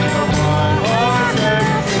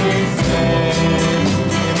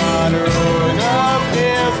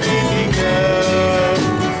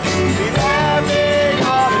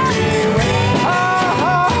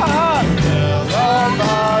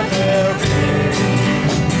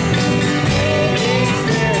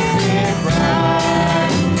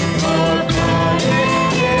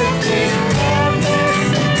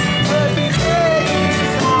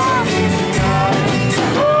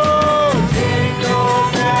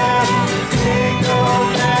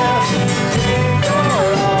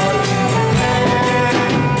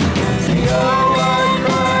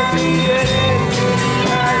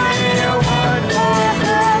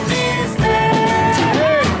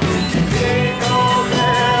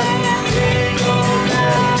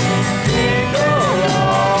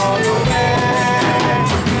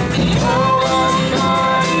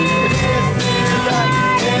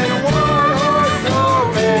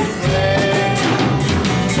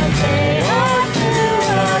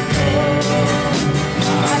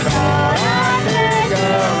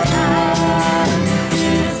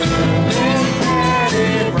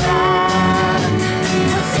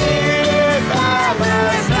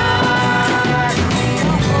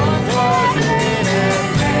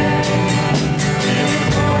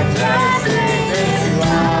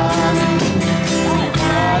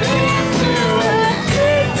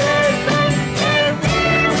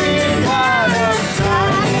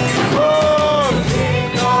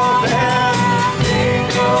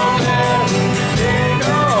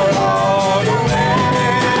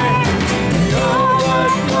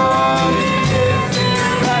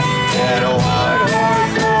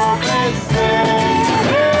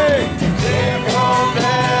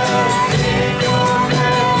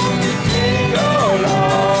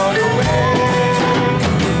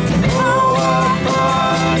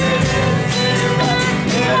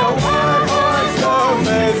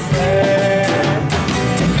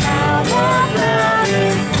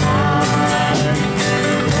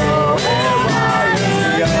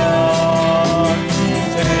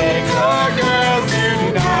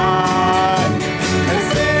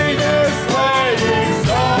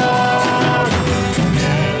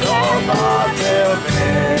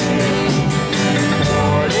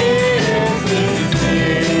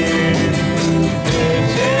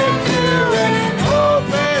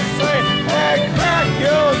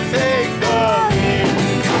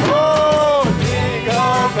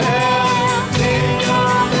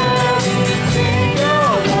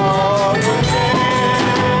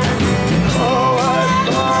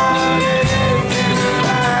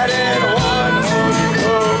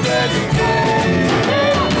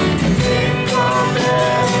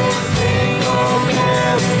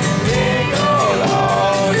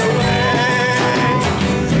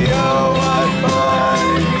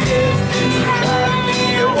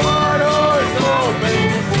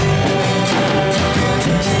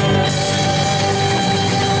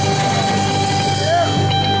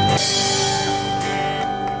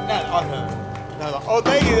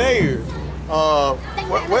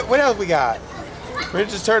 else we got? We're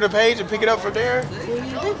just turn the page and pick it up from there.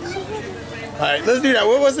 All right, let's do that.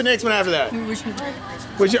 What's the next one after that?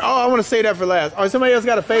 I want to say that for last. All right, somebody else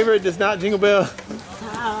got a favorite that's not Jingle Bell?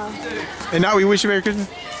 And now we wish you Merry Christmas.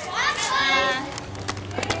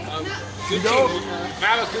 Good King.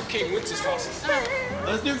 Now Good King Wenceslas.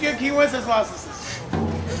 Let's do Good King Wenceslas. I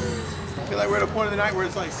feel like we're at a point of the night where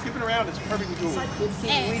it's like skipping around. It's perfectly cool. Good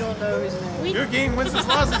King, we don't know his name. Good King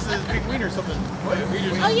Wenceslas is Big Wiener or something.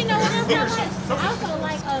 Oh, you know what? I also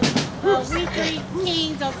like We Three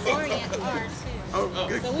Kings of Orient are too. Oh,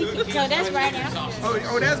 good. So that's right after.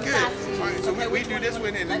 Oh, that's good. All right, so we do this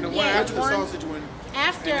one and then the one after the sausage one.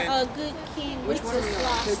 After a Good King Wenceslas.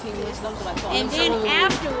 Good King Wenceslas. And then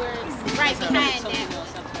afterwards, right behind that.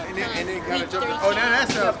 And then kind of jump. Oh, now that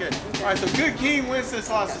sounds good. All right, so Good King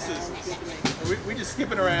Wenceslas. We just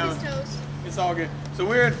skipping around. It's all good. So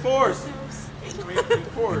we're in forest. In the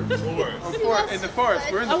forest. We're in the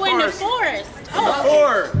forest. Oh, in the forest.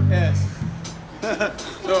 Yes.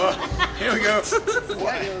 So here we go.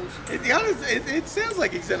 It sounds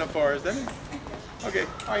like he's in a forest, doesn't it? Okay.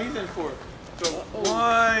 All right, he's in the forest. So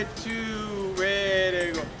 1, 2,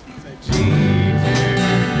 ready, go. Say, G, 2,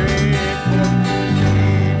 3, 4.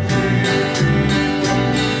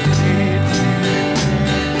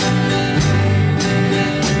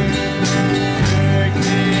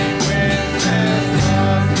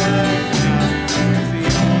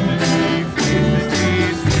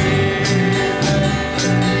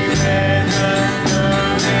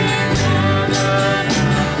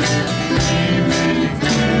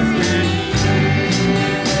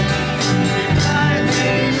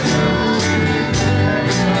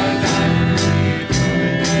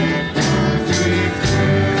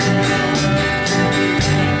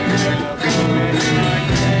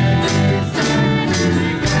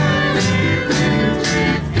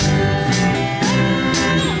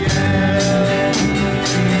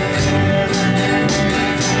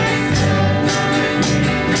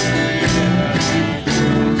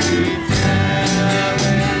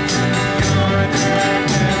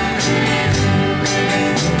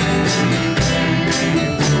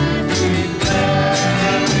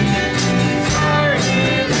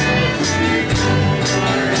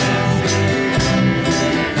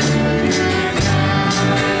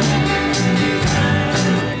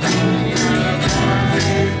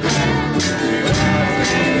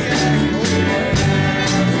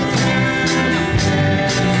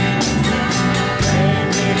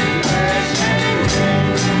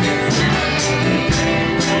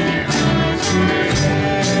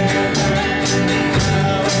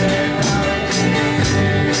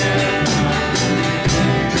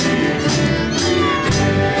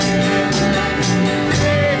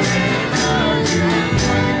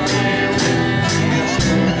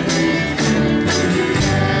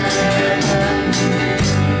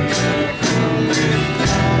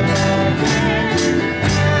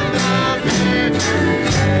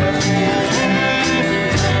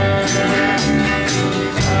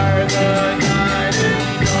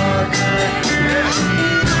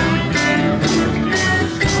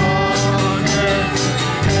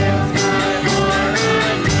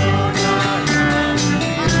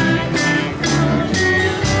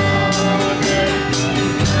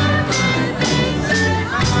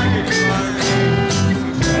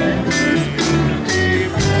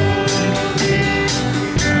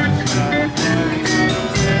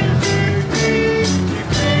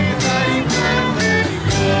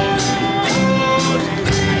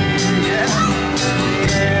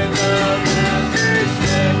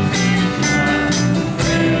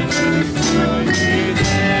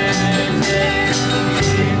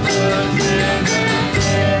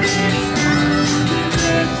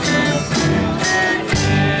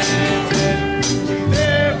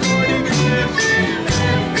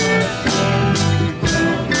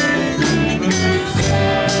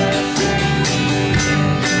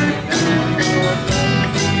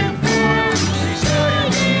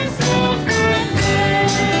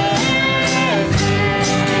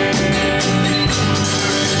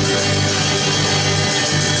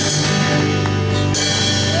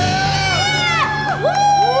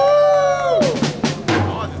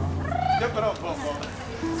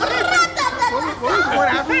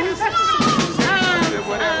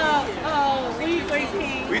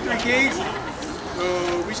 Kings. So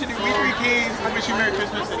we should do We Three Kings. I wish you Merry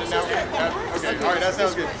Christmas and then now okay, all right, that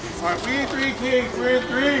sounds good. All right, We Three Kings. We're in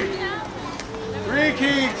three. Three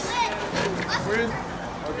Kings. We're in.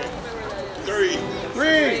 Okay. Three.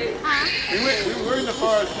 We were in the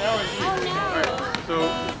forest now. All right. So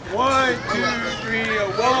 1, 2, 3,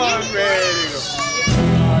 1, ready to go.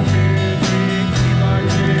 1, 2, 3, keep on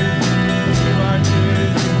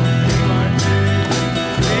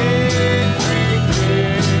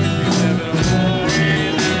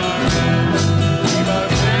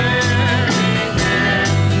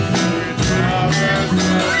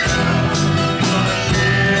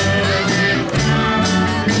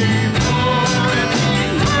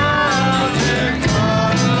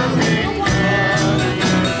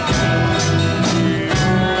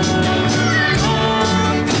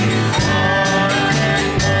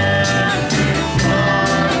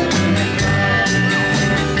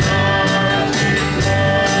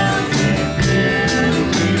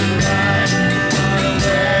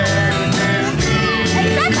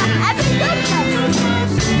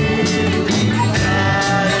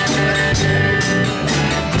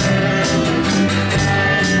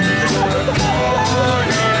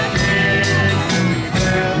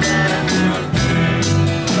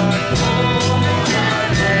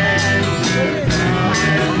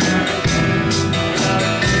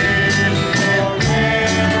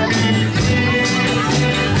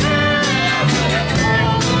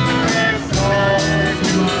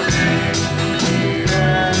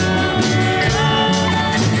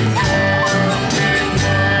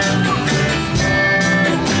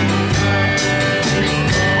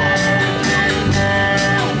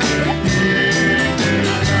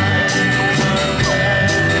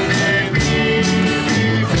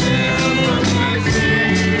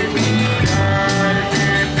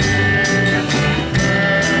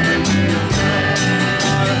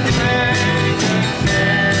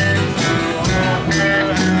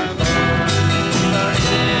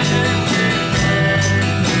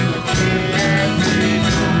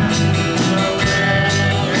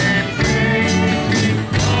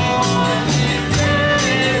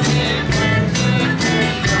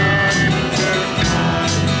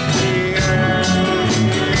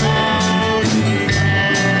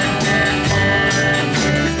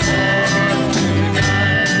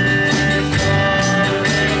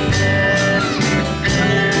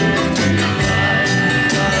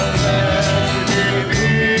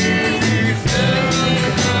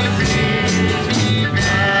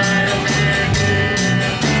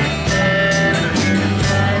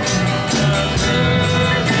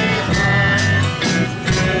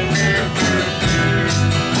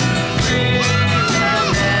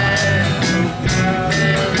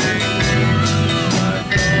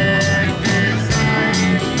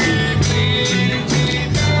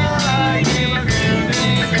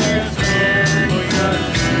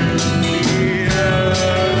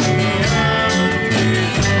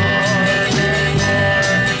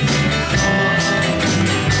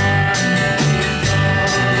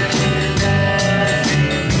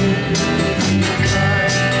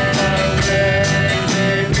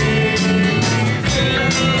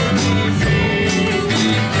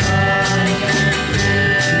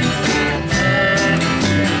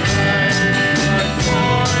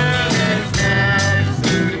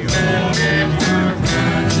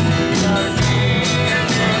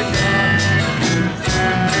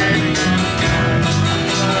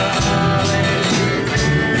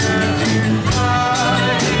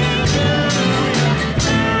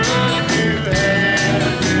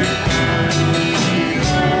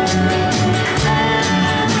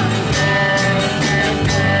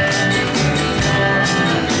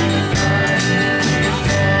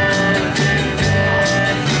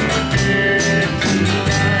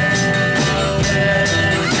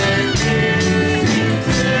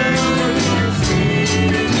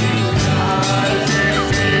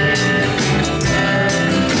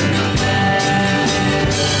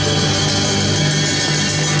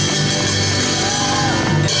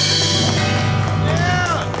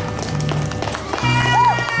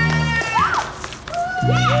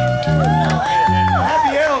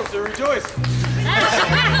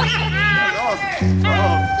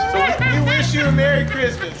So we wish you a Merry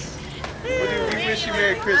Christmas. We wish you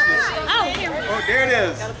Merry Christmas. Oh, there it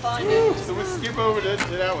is. So we'll skip over to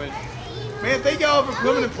that one. Man, thank y'all for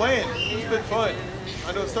coming and playing. It's been fun.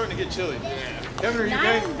 I know it's starting to get chilly. Kevin, are you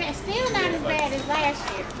good? Still not as bad as last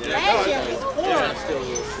year. Last year was horrible. Yeah, I'm still a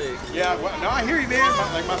little sick. Yeah, well, no, I hear you, man.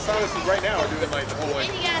 My sinuses right now are doing like the whole way.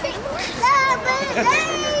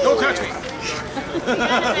 Don't touch me.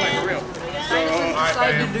 Like for real. So,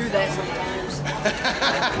 Decide to do that sometimes.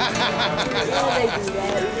 Yeah, they do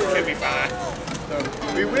that. It'll be fine. So,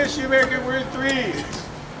 we wish you Merry Christmas. We're in 3.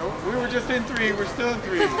 We were just in 3. We're still in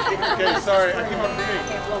 3. Okay, sorry. I came up for me.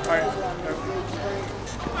 All right.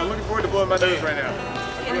 I'm looking forward to blowing my nose right now.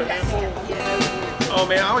 Oh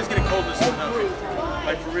man, I always get a cold this time.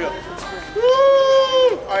 Like for real.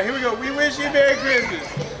 Woo! All right, here we go. We wish you Merry Christmas.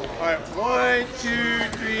 All right, 1, 2,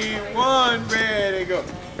 3, 1, ready, go.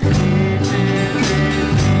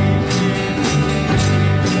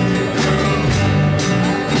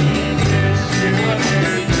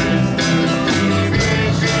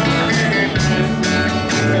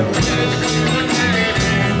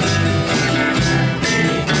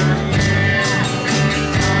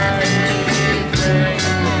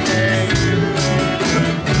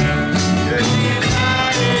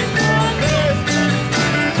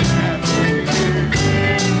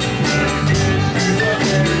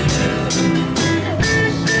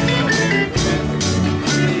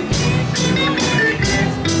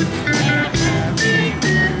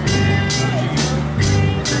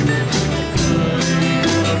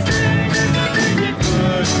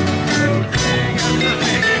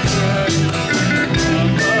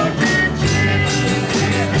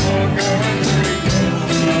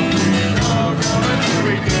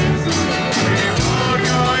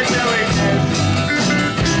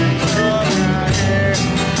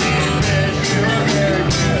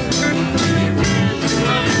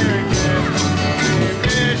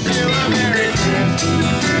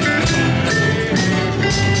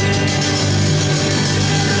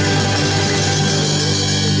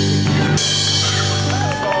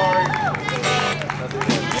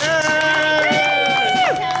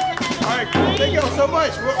 So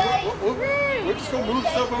much. We're just gonna move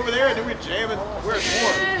stuff over there and then we're jamming where it's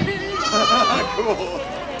warm. Cool.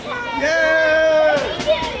 Yeah!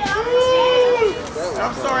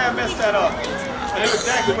 I'm sorry I messed that up. I knew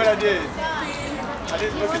exactly what I did. I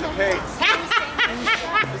didn't look at the page.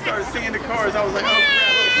 I started singing the chorus. I was like, oh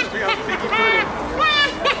crap, I'm thinking pudding.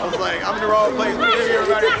 I was like, I'm in the wrong place. Maybe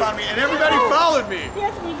everybody found me, and everybody followed me.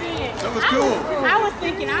 Yes, we did. That was cool. I was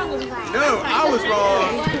thinking I was wrong. No, I was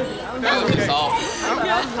wrong. That's okay.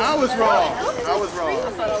 I was wrong. I was wrong.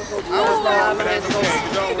 But that's okay.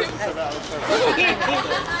 Because y'all were so bad.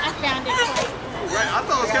 I found it. Right, I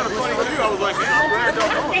thought it was kind of funny too. I was like, man, I'm glad y'all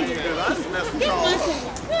going because I just messed with y'all up.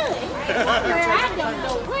 I don't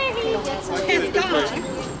know where he is.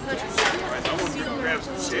 Alright, I'm going to grab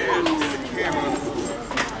some chairs, get the camera,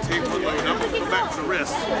 take one load, and I'm going to come back for the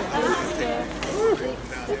rest.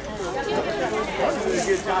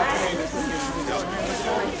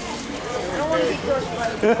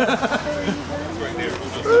 Right there.